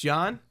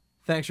 John,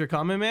 thanks for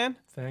coming, man.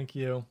 Thank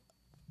you.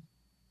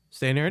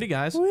 Stay nerdy,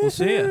 guys. We'll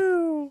see you.